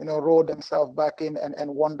 rolled themselves back in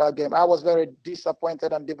and won that game. I was very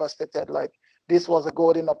disappointed and devastated. Like, this was a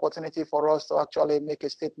golden opportunity for us to actually make a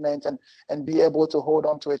statement and be able to hold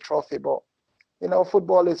on to a trophy. But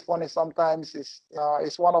football is funny sometimes.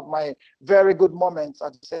 It's one of my very good moments.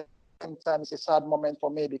 At the same time, it's a sad moment for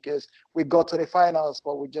me because we got to the finals,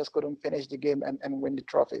 but we just couldn't finish the game and win the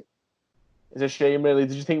trophy. It's a shame, really.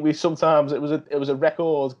 Did you think it was a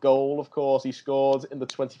record goal? Of course, he scored in the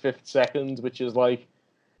 25th second, which is like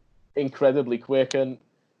incredibly quick. And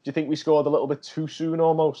you think we scored a little bit too soon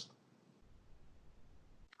almost?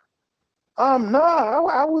 No,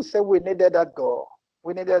 I would say we needed that goal.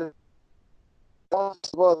 We needed. Most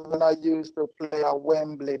of us when I used to play at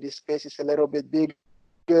Wembley, the space is a little bit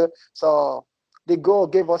bigger, so the goal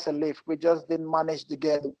gave us a lift. We just didn't manage the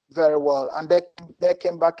game very well, and they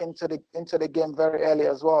came back into the game very early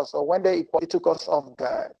as well. So when they equal, it took us off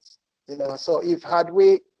guard, you know. So if had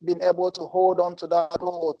we been able to hold on to that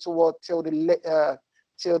goal till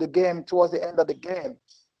the game, towards the end of the game,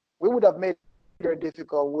 we would have made it very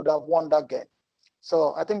difficult. Would have won that game.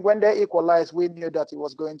 So I think when they equalized, we knew that it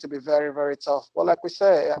was going to be very, very tough. But like we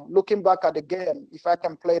say, looking back at the game, if I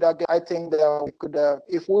can play that game, I think that we could have,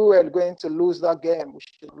 if we were going to lose that game, we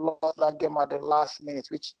should have lost that game at the last minute,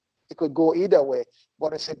 which it could go either way.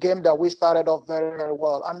 But it's a game that we started off very, very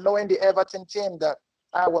well. And knowing the Everton team that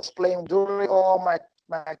I was playing during all my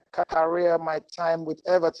career, my time with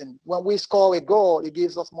Everton, when we score a goal, it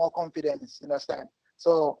gives us more confidence, you understand?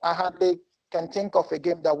 So I hardly can think of a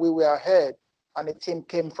game that we were ahead and the team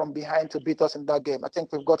came from behind to beat us in that game. I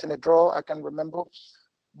think we've gotten a draw, I can remember.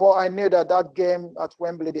 But I knew that game at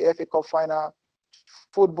Wembley, the FA Cup final,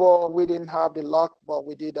 football, we didn't have the luck, but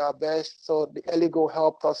we did our best. So the early goal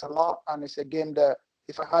helped us a lot. And it's a game that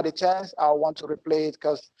if I had a chance, I want to replay it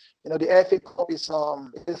because, you know, the FA Cup is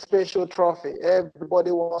a special trophy.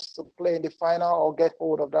 Everybody wants to play in the final or get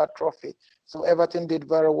hold of that trophy. So Everton did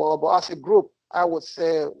very well. But as a group, I would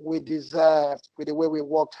say we deserved, with the way we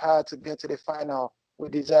worked hard to get to the final, we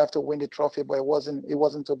deserved to win the trophy, but it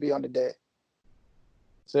wasn't to be on the day.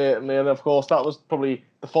 Certainly, and of course that was probably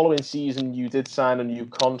the following season you did sign a new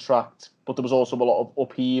contract, but there was also a lot of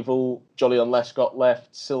upheaval. Jolyon Lescott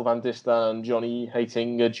left, Sylvain Distin and Johnny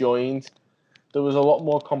Heitinga joined. There was a lot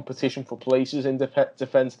more competition for places in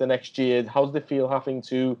defence the next year. How did it feel having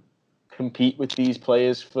to compete with these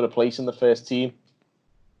players for a place in the first team?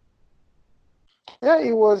 Yeah,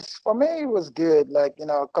 for me, it was good. Like, you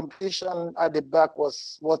know, competition at the back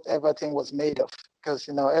was what Everton was made of. Because,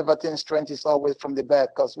 you know, Everton's strength is always from the back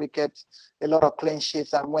because we kept a lot of clean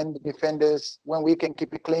sheets. And when we can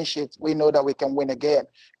keep a clean sheet, we know that we can win again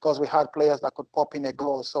because we had players that could pop in a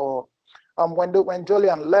goal. So when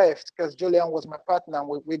Jolyon left, because Jolyon was my partner,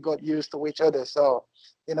 we got used to each other. So,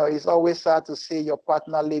 you know, it's always sad to see your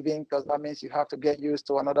partner leaving because that means you have to get used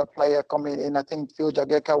to another player coming in. I think Phil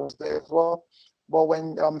Jageka was there as well. But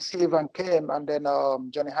when Sylvain came and then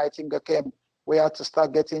Johnny Heitinga came, we had to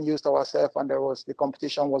start getting used to ourselves, and the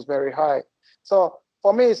competition was very high. So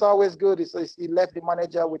for me, it's always good. He left the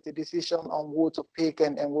manager with the decision on who to pick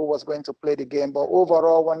and who was going to play the game. But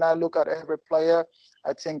overall, when I look at every player,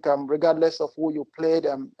 I think regardless of who you played,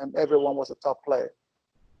 everyone was a top player.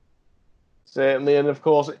 Certainly, and of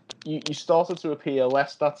course, you started to appear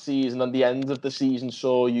less that season, and the end of the season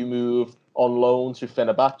saw you move on loan to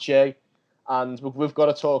Fenerbahce. And we've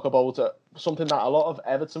got to talk about something that a lot of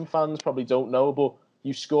Everton fans probably don't know, but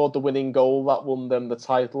you scored the winning goal that won them the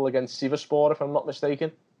title against Sivasspor, if I'm not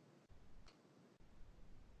mistaken.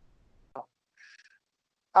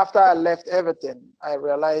 After I left Everton, I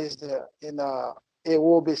realized it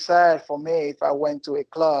would be sad for me if I went to a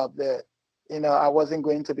club that, you know, I wasn't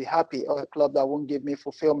going to be happy, or a club that wouldn't give me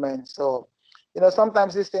fulfillment. So, you know,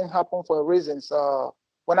 sometimes these things happen for a reason. So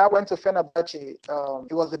when I went to Fenerbahce,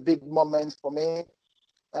 it was a big moment for me.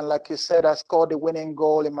 And like you said, I scored the winning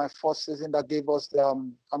goal in my first season that gave us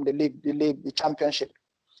the championship.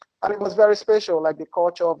 And it was very special, like the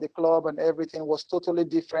culture of the club and everything was totally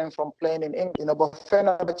different from playing in England. You know, but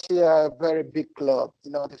Fenerbahce are a very big club,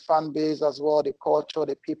 you know, the fan base as well, the culture,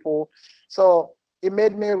 the people. So it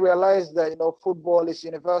made me realize that, you know, football is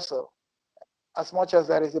universal. As much as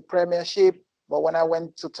there is a premiership, but when I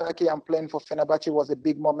went to Turkey and playing for Fenerbahce was a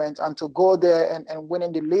big moment. And to go there and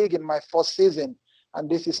winning the league in my first season, and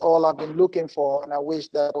this is all I've been looking for. And I wish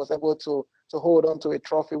that I was able to hold on to a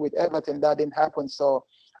trophy with Everton. That didn't happen. So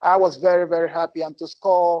I was very, very happy. And to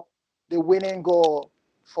score the winning goal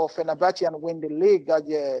for Fenerbahce and win the league that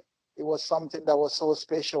year, it was something that was so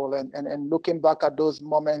special. And looking back at those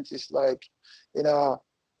moments, it's like, you know,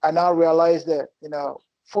 I now realize that, you know,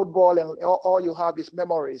 football and all you have is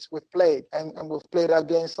memories. We've played and we've played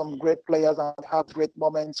against some great players and have great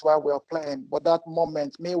moments while we're playing. But that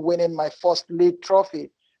moment, me winning my first league trophy,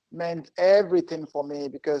 meant everything for me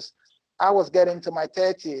because I was getting to my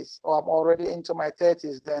 30s, or I'm already into my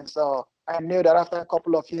 30s then. So I knew that after a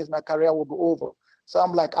couple of years, my career would be over. So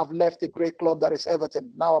I'm like, I've left a great club that is Everton.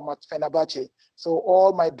 Now I'm at Fenerbahce. So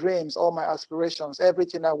all my dreams, all my aspirations,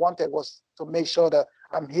 everything I wanted was to make sure that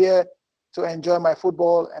I'm here to enjoy my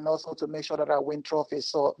football and also to make sure that I win trophies.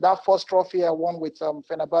 So that first trophy I won with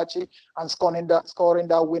Fenerbahce and scoring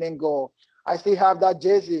that winning goal, I still have that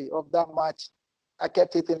jersey of that match. I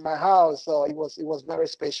kept it in my house, so it was very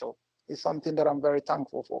special. It's something that I'm very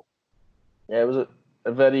thankful for. Yeah, it was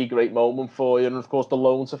a very great moment for you. And of course, the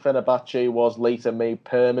loan to Fenerbahce was later made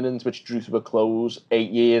permanent, which drew to a close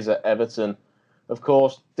 8 years at Everton. Of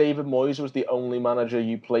course, David Moyes was the only manager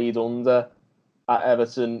you played under at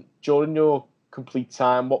Everton. During your complete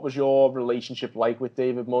time, what was your relationship like with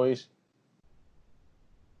David Moyes?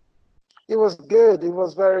 It was good. It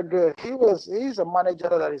was very good. He's a manager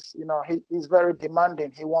that is, he's very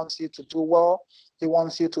demanding. He wants you to do well. He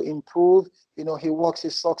wants you to improve. He works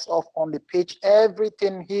his socks off on the pitch.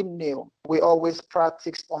 Everything he knew, we always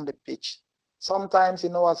practiced on the pitch. Sometimes,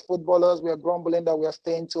 as footballers, we are grumbling that we are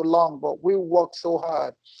staying too long, but we worked so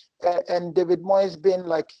hard. And David Moyes being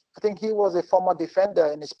I think he was a former defender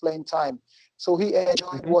in his playing time. So he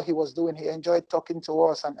enjoyed what he was doing. He enjoyed talking to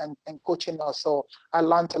us and coaching us. So I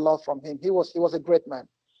learned a lot from him. He was a great man.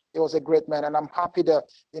 He was a great man. And I'm happy that,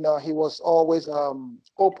 he was always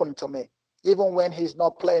open to me. Even when he's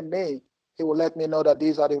not playing me, he will let me know that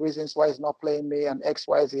these are the reasons why he's not playing me and X,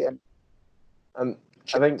 Y, Z. And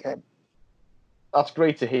I think that's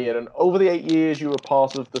great to hear. And over the 8 years you were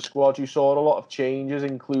part of the squad, you saw a lot of changes,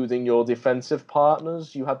 including your defensive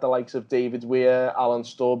partners. You had the likes of David Weir, Alan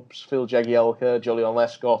Stubbs, Phil Jagielka, Julian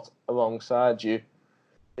Lescott alongside you.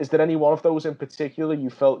 Is there any one of those in particular you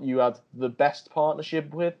felt you had the best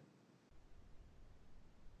partnership with?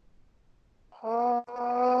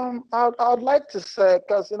 I'd like to say,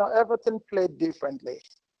 because, Everton played differently.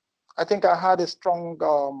 I think I had a strong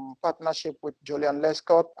partnership with Julian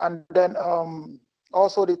Lescott. And then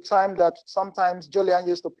also the time that sometimes Julian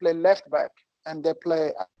used to play left back and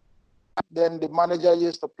then the manager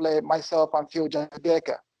used to play myself and Phil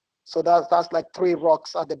Jagielka. So that's like three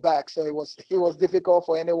rocks at the back. So it was difficult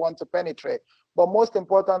for anyone to penetrate. But most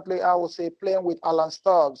importantly, I would say playing with Alan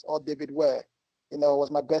Stubbs or David Weir,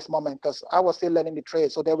 was my best moment because I was still learning the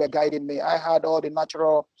trade. So they were guiding me. I had all the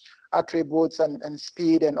natural attributes and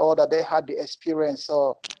speed and all that. They had the experience.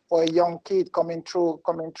 So for a young kid coming through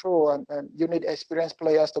and you need experienced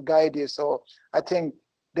players to guide you. So I think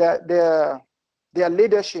their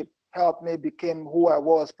leadership helped me become who I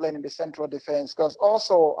was playing in the central defense. Because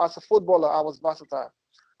also as a footballer, I was versatile.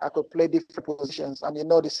 I could play different positions. And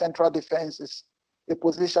the central defense is the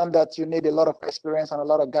position that you need a lot of experience and a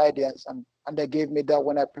lot of guidance. And they gave me that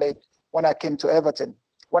when I came to Everton.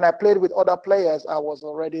 When I played with other players, I was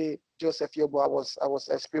already Joseph Yobo. I was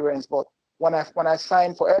experienced. But when I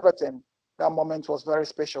signed for Everton, that moment was very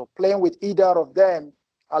special. Playing with either of them,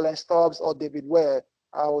 Alan Stubbs or David Weir,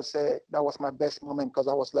 I would say that was my best moment because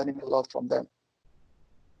I was learning a lot from them.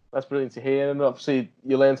 That's brilliant to hear. And obviously,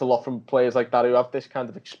 you learned a lot from players like that who have this kind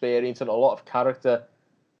of experience and a lot of character.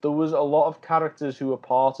 There was a lot of characters who were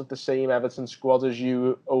part of the same Everton squad as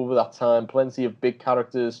you over that time. Plenty of big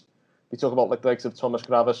characters. We talk about the likes of Thomas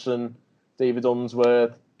Gravesen, David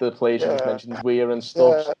Unsworth, the players you just mentioned, Weir and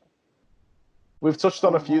Stubbs. Yeah. We've touched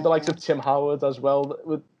on a few, the likes of Tim Howard as well.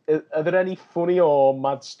 Are there any funny or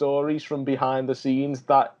mad stories from behind the scenes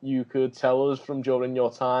that you could tell us from during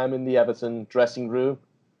your time in the Everton dressing room?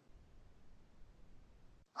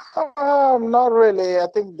 Not really. I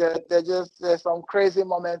think that there's some crazy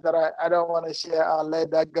moments that I don't want to share. I'll let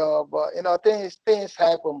that go. But things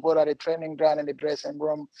happen both at the training ground and the dressing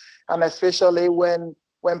room, and especially when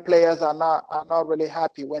players are not really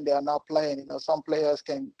happy when they are not playing. Some players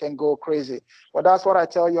can go crazy. But that's what I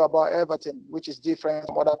tell you about Everton, which is different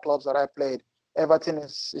from other clubs that I played. Everton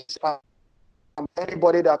is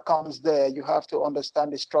anybody that comes there, you have to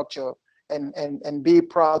understand the structure and be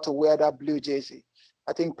proud to wear that blue jersey.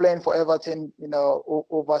 I think playing for Everton,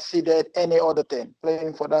 overseeded any other thing,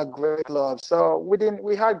 playing for that great club. So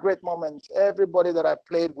we had great moments. Everybody that I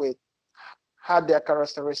played with had their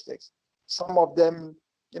characteristics. Some of them,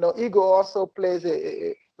 ego also plays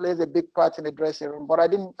a big part in the dressing room, but I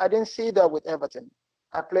didn't see that with Everton.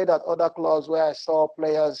 I played at other clubs where I saw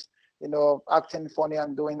players, acting funny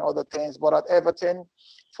and doing other things. But at Everton,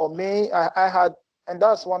 for me, I had. And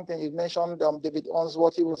that's one thing you mentioned, David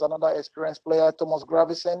Unsworth, he was another experienced player, Thomas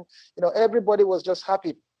Gravesen. Everybody was just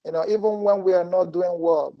happy, even when we are not doing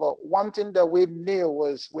well. But one thing that we knew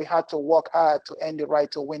was we had to work hard to earn the right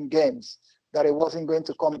to win games, that it wasn't going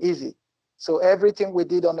to come easy. So everything we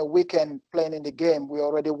did on the weekend playing in the game, we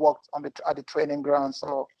already worked at the training ground.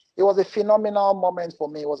 So it was a phenomenal moment for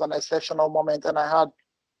me. It was an exceptional moment. And I had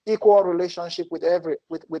equal relationship with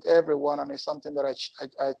everyone. And it's something that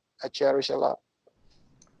I cherish a lot.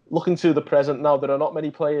 Looking to the present now, there are not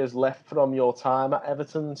many players left from your time at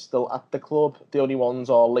Everton still at the club. The only ones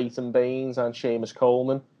are Leighton Baines and Seamus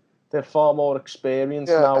Coleman. They're far more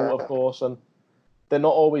experienced now, of course, and they're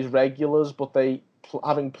not always regulars, but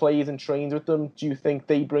having played and trained with them, do you think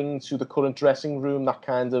they bring to the current dressing room that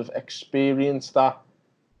kind of experience that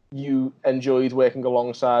you enjoyed working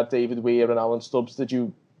alongside David Weir and Alan Stubbs?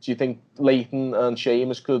 Do you think Leighton and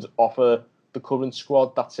Seamus could offer the current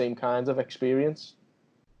squad that same kind of experience?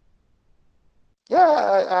 Yeah,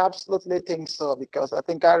 I absolutely think so, because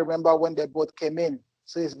I remember when they both came in.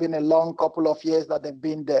 So it's been a long couple of years that they've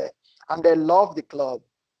been there, and they love the club.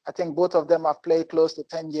 I think both of them have played close to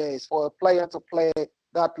 10 years. For a player to play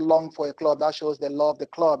that long for a club, that shows they love the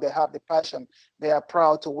club, they have the passion, they are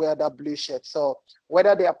proud to wear that blue shirt. So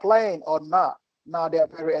whether they are playing or not, now they are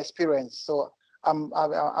very experienced. So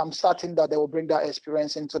I'm certain that they will bring that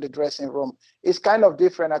experience into the dressing room. It's kind of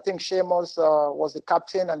different. I think Seamus was the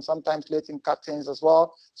captain, and sometimes Leighton captains as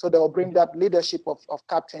well. So they will bring that leadership of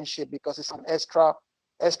captainship, because it's an extra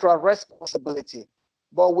responsibility.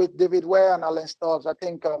 But with David Weir and Alan Stubbs, I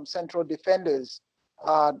think central defenders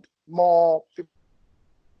are more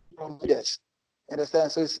leaders.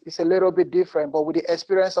 Understand? So it's a little bit different. But with the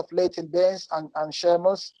experience of Leighton Baines and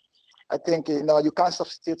Seamus, I think you can't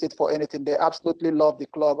substitute it for anything. They absolutely love the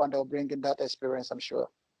club, and they'll bring in that experience, I'm sure,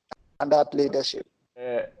 and that leadership.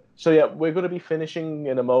 So yeah, we're going to be finishing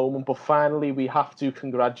in a moment, but finally we have to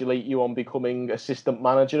congratulate you on becoming assistant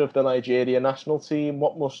manager of the Nigeria national team.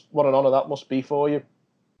 What an honour that must be for you.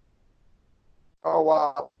 Oh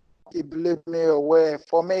wow, you blew me away.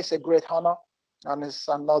 For me, it's a great honour, and it's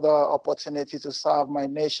another opportunity to serve my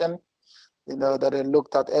nation. That they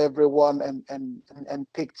looked at everyone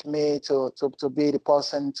and picked me to be the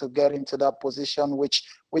person to get into that position, which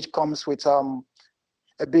comes with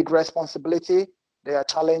a big responsibility. There are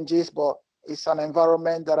challenges, but it's an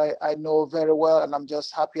environment that I know very well, and I'm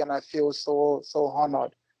just happy, and I feel so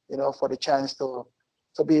honored, for the chance to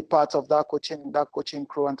be part of that coaching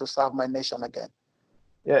crew and to serve my nation again.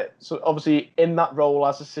 Yeah, so obviously in that role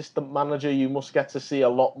as assistant manager, you must get to see a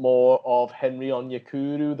lot more of Henry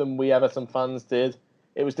Onyekuru than we Everton fans did.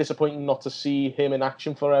 It was disappointing not to see him in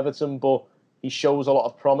action for Everton, but he shows a lot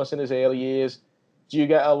of promise in his early years. Do you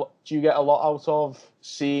get a lot out of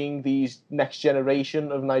seeing these next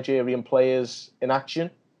generation of Nigerian players in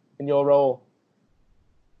action in your role?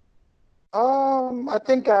 I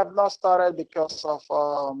think I have not started because of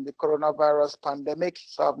the coronavirus pandemic,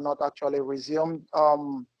 so I've not actually resumed.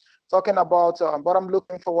 Talking about, but I'm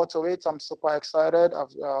looking forward to it. I'm super excited.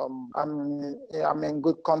 I'm in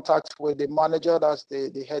good contact with the manager, that's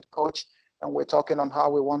the head coach, and we're talking on how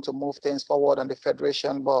we want to move things forward and the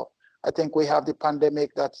federation. But I think we have the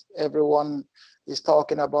pandemic that everyone is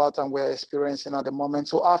talking about and we're experiencing at the moment.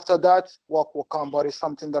 So after that, work will come, but it's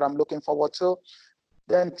something that I'm looking forward to.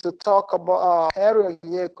 Then to talk about Henry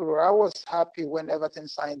Onyekuru, I was happy when Everton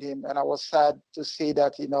signed him, and I was sad to see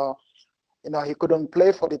that he couldn't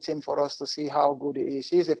play for the team for us to see how good he is.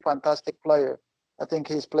 He's a fantastic player. I think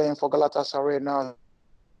he's playing for Galatasaray now.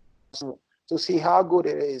 So, to see how good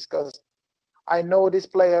it is, because I know these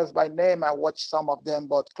players by name. I watch some of them,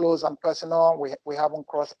 but close and personal, we haven't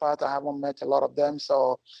crossed paths. I haven't met a lot of them,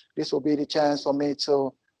 so this will be the chance for me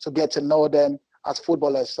to get to know them as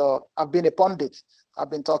footballers. So I've been a pundit. I've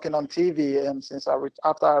been talking on TV, and since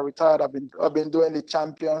after I retired, I've been doing the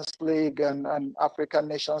Champions League and African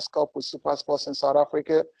Nations Cup with Super Sports in South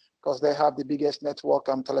Africa, because they have the biggest network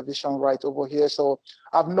and television right over here. So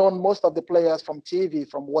I've known most of the players from TV,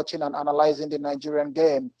 from watching and analyzing the Nigerian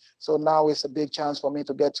game. So now it's a big chance for me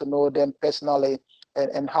to get to know them personally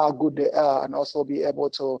and how good they are, and also be able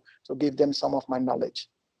to give them some of my knowledge.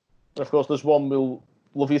 Of course, there's one we'll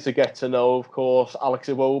love you to get to know, of course, Alex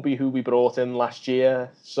Iwobi, who we brought in last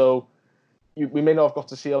year. So we may not have got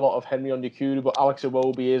to see a lot of Henry Onyekuru, but Alex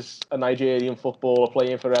Iwobi is a Nigerian footballer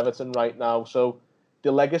playing for Everton right now. So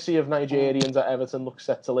the legacy of Nigerians at Everton looks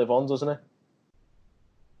set to live on, doesn't it?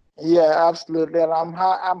 Yeah, absolutely. And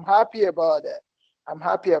I'm happy about it. I'm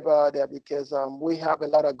happy about that because we have a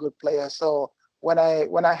lot of good players. So when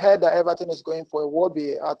I heard that Everton is going for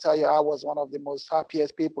Iwobi, I'll tell you, I was one of the most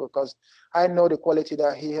happiest people, because I know the quality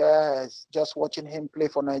that he has just watching him play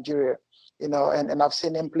for Nigeria, and I've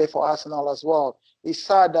seen him play for Arsenal as well. It's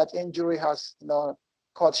sad that injury has,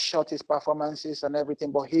 cut short his performances and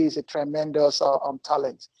everything, but he is a tremendous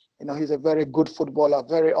talent. He's a very good footballer,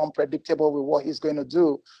 very unpredictable with what he's going to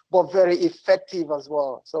do, but very effective as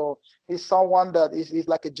well. So he's someone that he's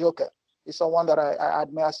like a joker. He's someone that I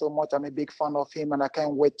admire so much. I'm a big fan of him, and I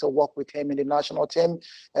can't wait to work with him in the national team.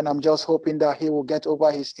 And I'm just hoping that he will get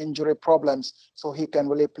over his injury problems so he can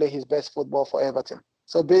really play his best football for Everton.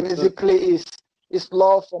 So basically, it's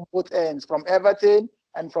love from both ends, from Everton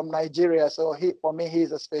and from Nigeria. So for me,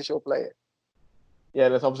 he's a special player. Yeah,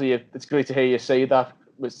 that's obviously it's great to hear you say that.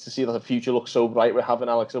 to see that the future looks so bright with having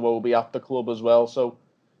Alex Iwobi at the club as well. So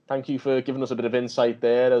thank you for giving us a bit of insight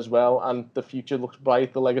there as well. And the future looks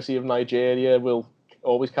bright. The legacy of Nigeria will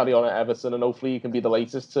always carry on at Everton, and hopefully you can be the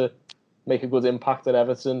latest to make a good impact at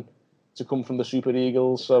Everton to come from the Super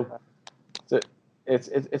Eagles. So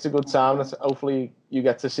it's a good time. Hopefully you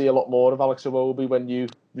get to see a lot more of Alex Iwobi when you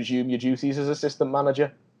resume your duties as assistant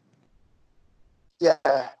manager.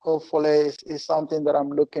 Yeah, hopefully it's something that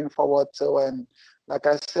I'm looking forward to. And like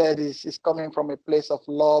I said, he's coming from a place of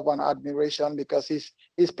love and admiration because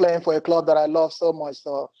he's playing for a club that I love so much.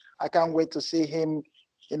 So I can't wait to see him,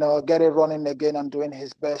 get it running again and doing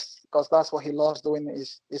his best, because that's what he loves doing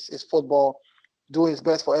is football. Do his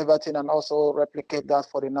best for Everton and also replicate that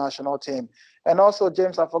for the national team. And also,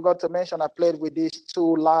 James, I forgot to mention, I played with these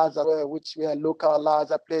two lads, which were local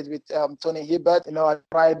lads. I played with Tony Hibbert, at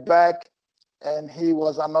right back. And he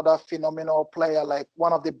was another phenomenal player, like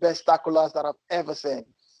one of the best tacklers that I've ever seen.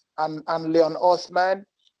 And Leon Osman,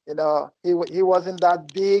 he wasn't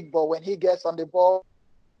that big, but when he gets on the ball,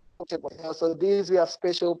 so these were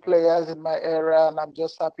special players in my era, and I'm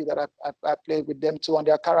just happy that I played with them too, and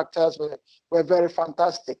their characters were very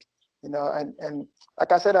fantastic, and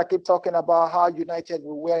like I said, I keep talking about how united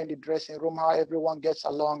we were in the dressing room, how everyone gets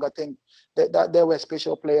along. I think that they were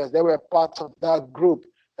special players. They were part of that group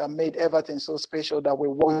that made Everton so special, that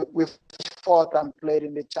we fought and played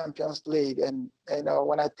in the Champions League. And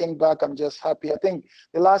when I think back, I'm just happy. I think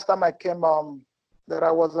the last time I came that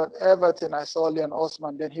I was at Everton, I saw Leon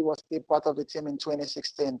Osman. Then he was still part of the team in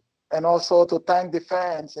 2016. And also to thank the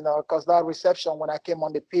fans, because that reception when I came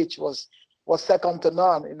on the pitch was second to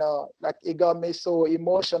none. Like it got me so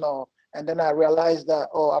emotional. And then I realized that,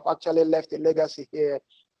 I've actually left a legacy here.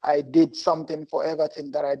 I did something for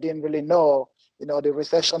Everton that I didn't really know. The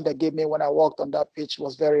reception they gave me when I walked on that pitch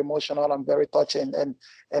was very emotional and very touching.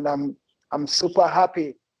 And I'm super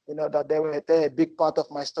happy, that they're a big part of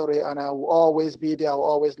my story, and I will always be there. I will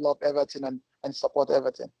always love Everton and support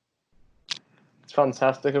Everton. It's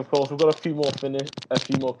fantastic. Of course, we've got a few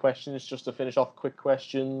more questions just to finish off. Quick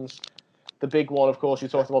questions. The big one, of course, you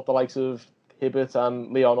talked about the likes of Hibbert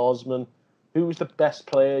and Leon Osman. Who was the best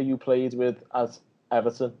player you played with at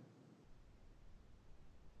Everton?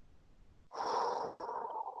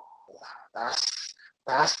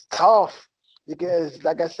 That's tough, because,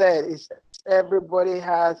 like I said, everybody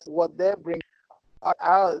has what they bring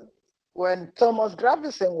out. When Thomas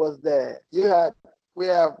Gravesen was there, we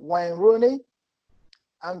have Wayne Rooney.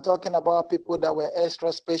 I'm talking about people that were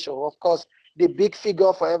extra special. Of course, the big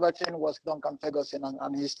figure for Everton was Duncan Ferguson,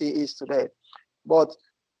 and he still is today. But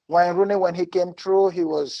Wayne Rooney, when he came through, he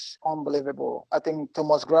was unbelievable. I think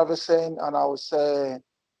Thomas Gravesen, and I would say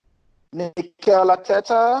Mikel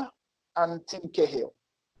Arteta and Tim Cahill.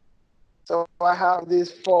 So I have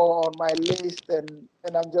these four on my list, and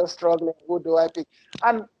I'm just struggling. Who do I pick?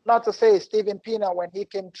 And not to say Steven Pienaar when he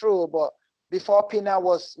came through, but before Pienaar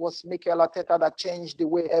was Mikel Arteta that changed the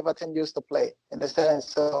way Everton used to play, in a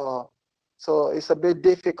sense. So it's a bit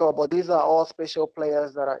difficult, but these are all special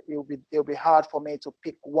players that it'll be hard for me to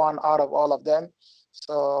pick one out of all of them.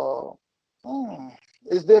 So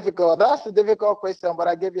it's difficult. That's a difficult question, but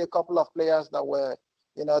I gave you a couple of players that were,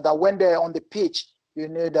 that when they're on the pitch, you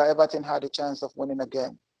knew that Everton had a chance of winning a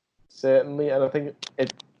game. Certainly, and I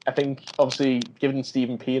think obviously, given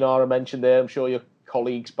Steven Pienaar I mentioned there, I'm sure your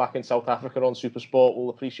colleagues back in South Africa on SuperSport will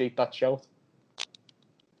appreciate that shout.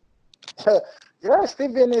 Yeah,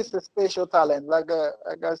 Steven is a special talent. Like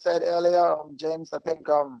I said earlier, James, I think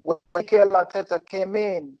when Mikel Arteta came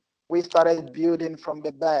in, we started building from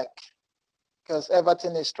the back, because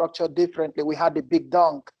Everton is structured differently. We had the big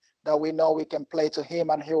dunk that we know we can play to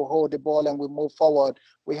him and he'll hold the ball and we move forward.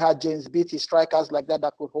 We had James Beattie, strikers like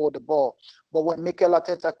that could hold the ball. But when Mikel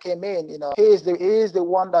Arteta came in, he is the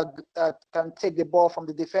one that can take the ball from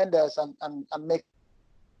the defenders and make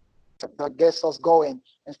that gets us going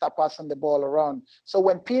and start passing the ball around. So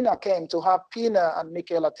when Pienaar came, to have Pienaar and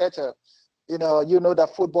Mikel Arteta, you know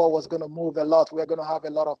that football was going to move a lot. We're going to have a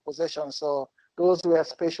lot of possession. So those were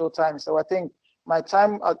special times. So I think my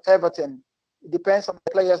time at Everton, it depends on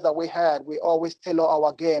the players that we had. We always tailor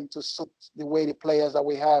our game to suit the way the players that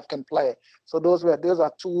we have can play. So those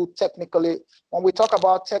are two technically. When we talk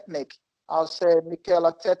about technique, I'll say Mikel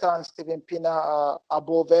Arteta and Steven Pienaar are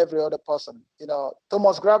above every other person.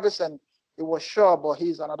 Thomas Gravesen, he was sure, but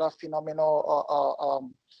he's another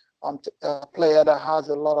phenomenal player that has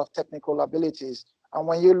a lot of technical abilities. And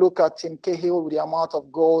when you look at Tim Cahill, with the amount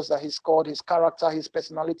of goals that he scored, his character, his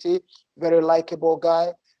personality, very likable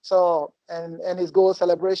guy. So, and his goal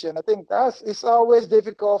celebration, I think it's always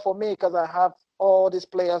difficult for me, because I have all these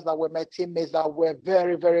players that were my teammates that were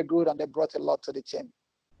very, very good, and they brought a lot to the team.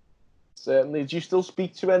 Certainly. Do you still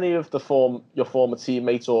speak to any of your former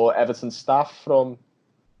teammates or Everton staff from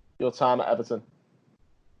your time at Everton?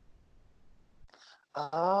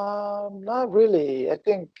 Not really. I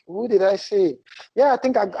think, who did I see? Yeah, I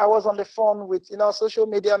think I was on the phone with, social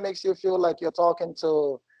media makes you feel like you're talking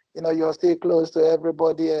to, you're still close to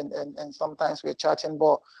everybody and sometimes we're chatting.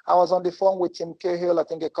 But I was on the phone with Tim Cahill, I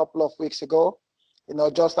think a couple of weeks ago,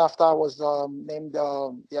 just after I was named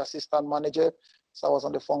the assistant manager. So I was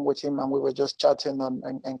on the phone with him and we were just chatting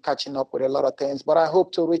and catching up with a lot of things. But I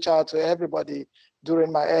hope to reach out to everybody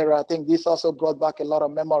during my era. I think this also brought back a lot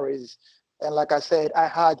of memories. And like I said, I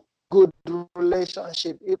had good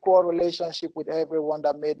relationship, equal relationship with everyone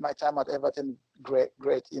that made my time at Everton great.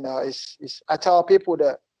 I tell people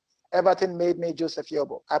that Everton made me Joseph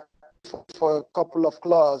Yobo. I played for a couple of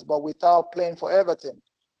clubs, but without playing for Everton,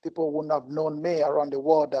 people wouldn't have known me around the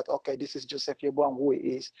world that, okay, this is Joseph Yobo and who he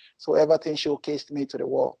is. So Everton showcased me to the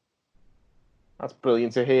world. That's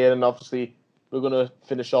brilliant to hear. And obviously, we're going to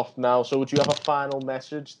finish off now. So would you have a final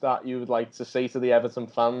message that you would like to say to the Everton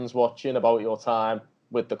fans watching about your time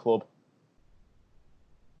with the club?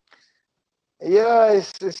 Yeah,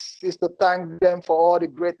 it's to thank them for all the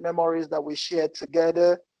great memories that we shared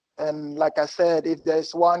together. And like I said, if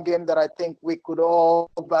there's one game that I think we could all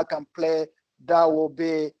go back and play, that will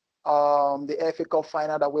be the FA Cup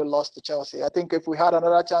final that we lost to Chelsea. I think if we had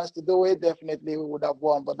another chance to do it, definitely we would have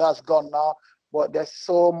won, but that's gone now. But there's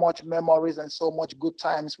so much memories and so much good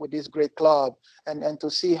times with this great club. And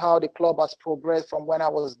to see how the club has progressed from when I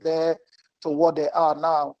was there to what they are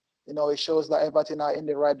now, it shows that Everton are in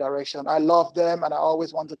the right direction. I love them and I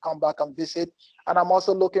always want to come back and visit. And I'm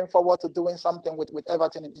also looking forward to doing something with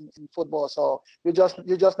Everton in football. So you just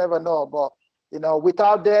never know. But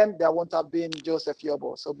without them, there won't have been Joseph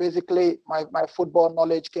Yobo. So basically, my football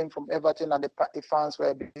knowledge came from Everton and the fans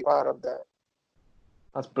were a big part of that.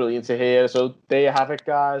 That's brilliant to hear. So there you have it,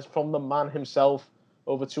 guys. From the man himself,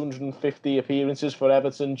 over 250 appearances for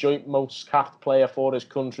Everton, joint most capped player for his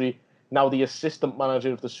country, now the assistant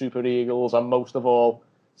manager of the Super Eagles, and most of all,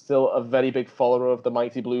 still a very big follower of the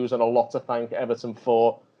Mighty Blues and a lot to thank Everton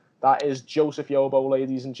for. That is Joseph Yobo,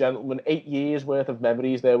 ladies and gentlemen. 8 years worth of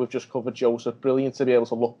memories there. We've just covered Joseph. Brilliant to be able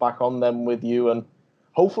to look back on them with you, and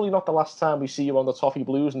hopefully not the last time we see you on the Toffee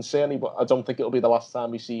Blues, and certainly I don't think it'll be the last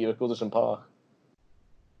time we see you at Goodison Park.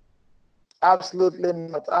 Absolutely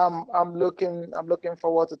not. I'm looking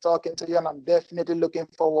forward to talking to you, and I'm definitely looking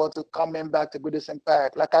forward to coming back to Goodison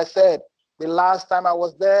Park. Like I said, the last time I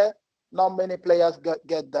was there, not many players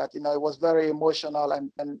get that. It was very emotional,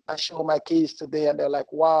 and I show my kids today, and they're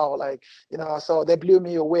like, wow, so they blew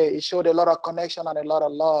me away. It showed a lot of connection and a lot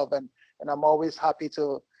of love, and I'm always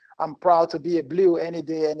I'm proud to be a Blue any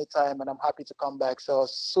day, anytime, and I'm happy to come back. So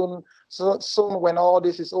soon when all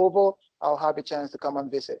this is over, I'll have a chance to come and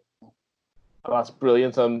visit. Oh, that's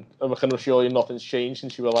brilliant, and I can assure you nothing's changed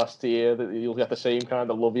since you were last here, that you'll get the same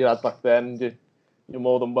kind of love you had back then. You're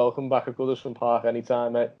more than welcome back at Goodison Park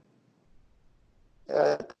anytime, mate.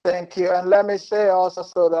 Thank you. And let me say also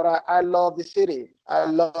so that I love the city. I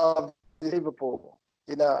love Liverpool.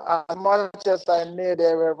 As much as I knew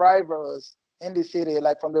there were rivals in the city,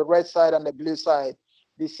 like from the red side and the blue side,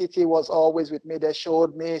 the city was always with me. They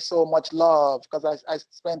showed me so much love because I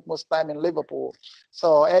spent most time in Liverpool.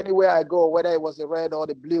 So anywhere I go, whether it was the red or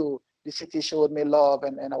the blue, the city showed me love,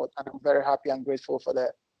 and I'm very happy and grateful for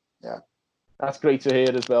that. Yeah. That's great to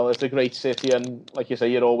hear as well. It's a great city, and like you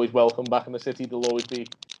say, you're always welcome back in the city. There'll always be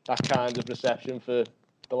that kind of reception for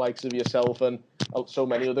the likes of yourself and so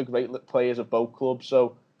many other great players of both clubs.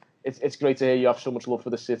 So it's great to hear you have so much love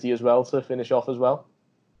for the city as well, to finish off as well.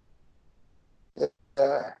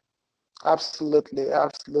 Yeah, absolutely.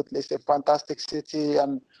 It's a fantastic city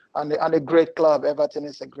and a great club. Everton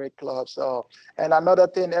is a great club. So, and another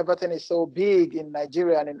thing, Everton is so big in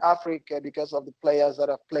Nigeria and in Africa because of the players that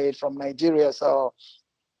have played from Nigeria. So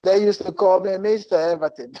they used to call me Mr.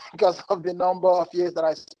 Everton because of the number of years that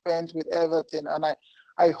I spent with Everton. And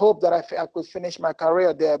I hope that I could finish my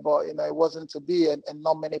career there, but it wasn't to be, and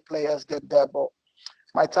not many players get there. But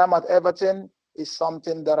my time at Everton is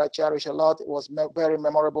something that I cherish a lot. It was very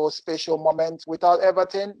memorable, special moment. Without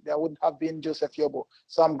Everton, there wouldn't have been Joseph Yobo.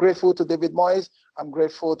 So I'm grateful to David Moyes. I'm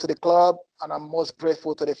grateful to the club, and I'm most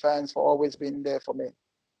grateful to the fans for always being there for me.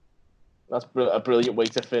 That's a brilliant way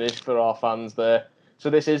to finish for our fans there. So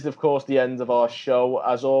this is, of course, the end of our show.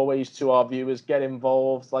 As always, to our viewers, get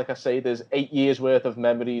involved. Like I say, there's 8 years worth of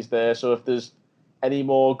memories there. So if there's any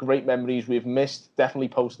more great memories we've missed, definitely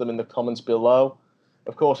post them in the comments below.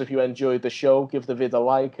 Of course, if you enjoyed the show, give the vid a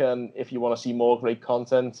like, and if you want to see more great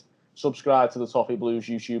content, subscribe to the Toffee Blues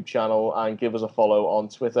YouTube channel and give us a follow on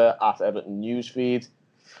Twitter @Everton Newsfeed.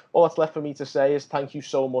 all that's left for me to say is thank you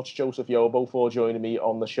so much, Joseph Yobo, for joining me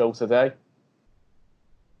on the show today.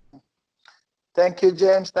 Thank you,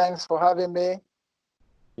 James. Thanks for having me.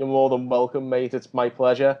 You're more than welcome, mate. It's my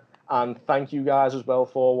pleasure. And thank you guys as well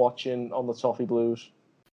for watching on the Toffee Blues.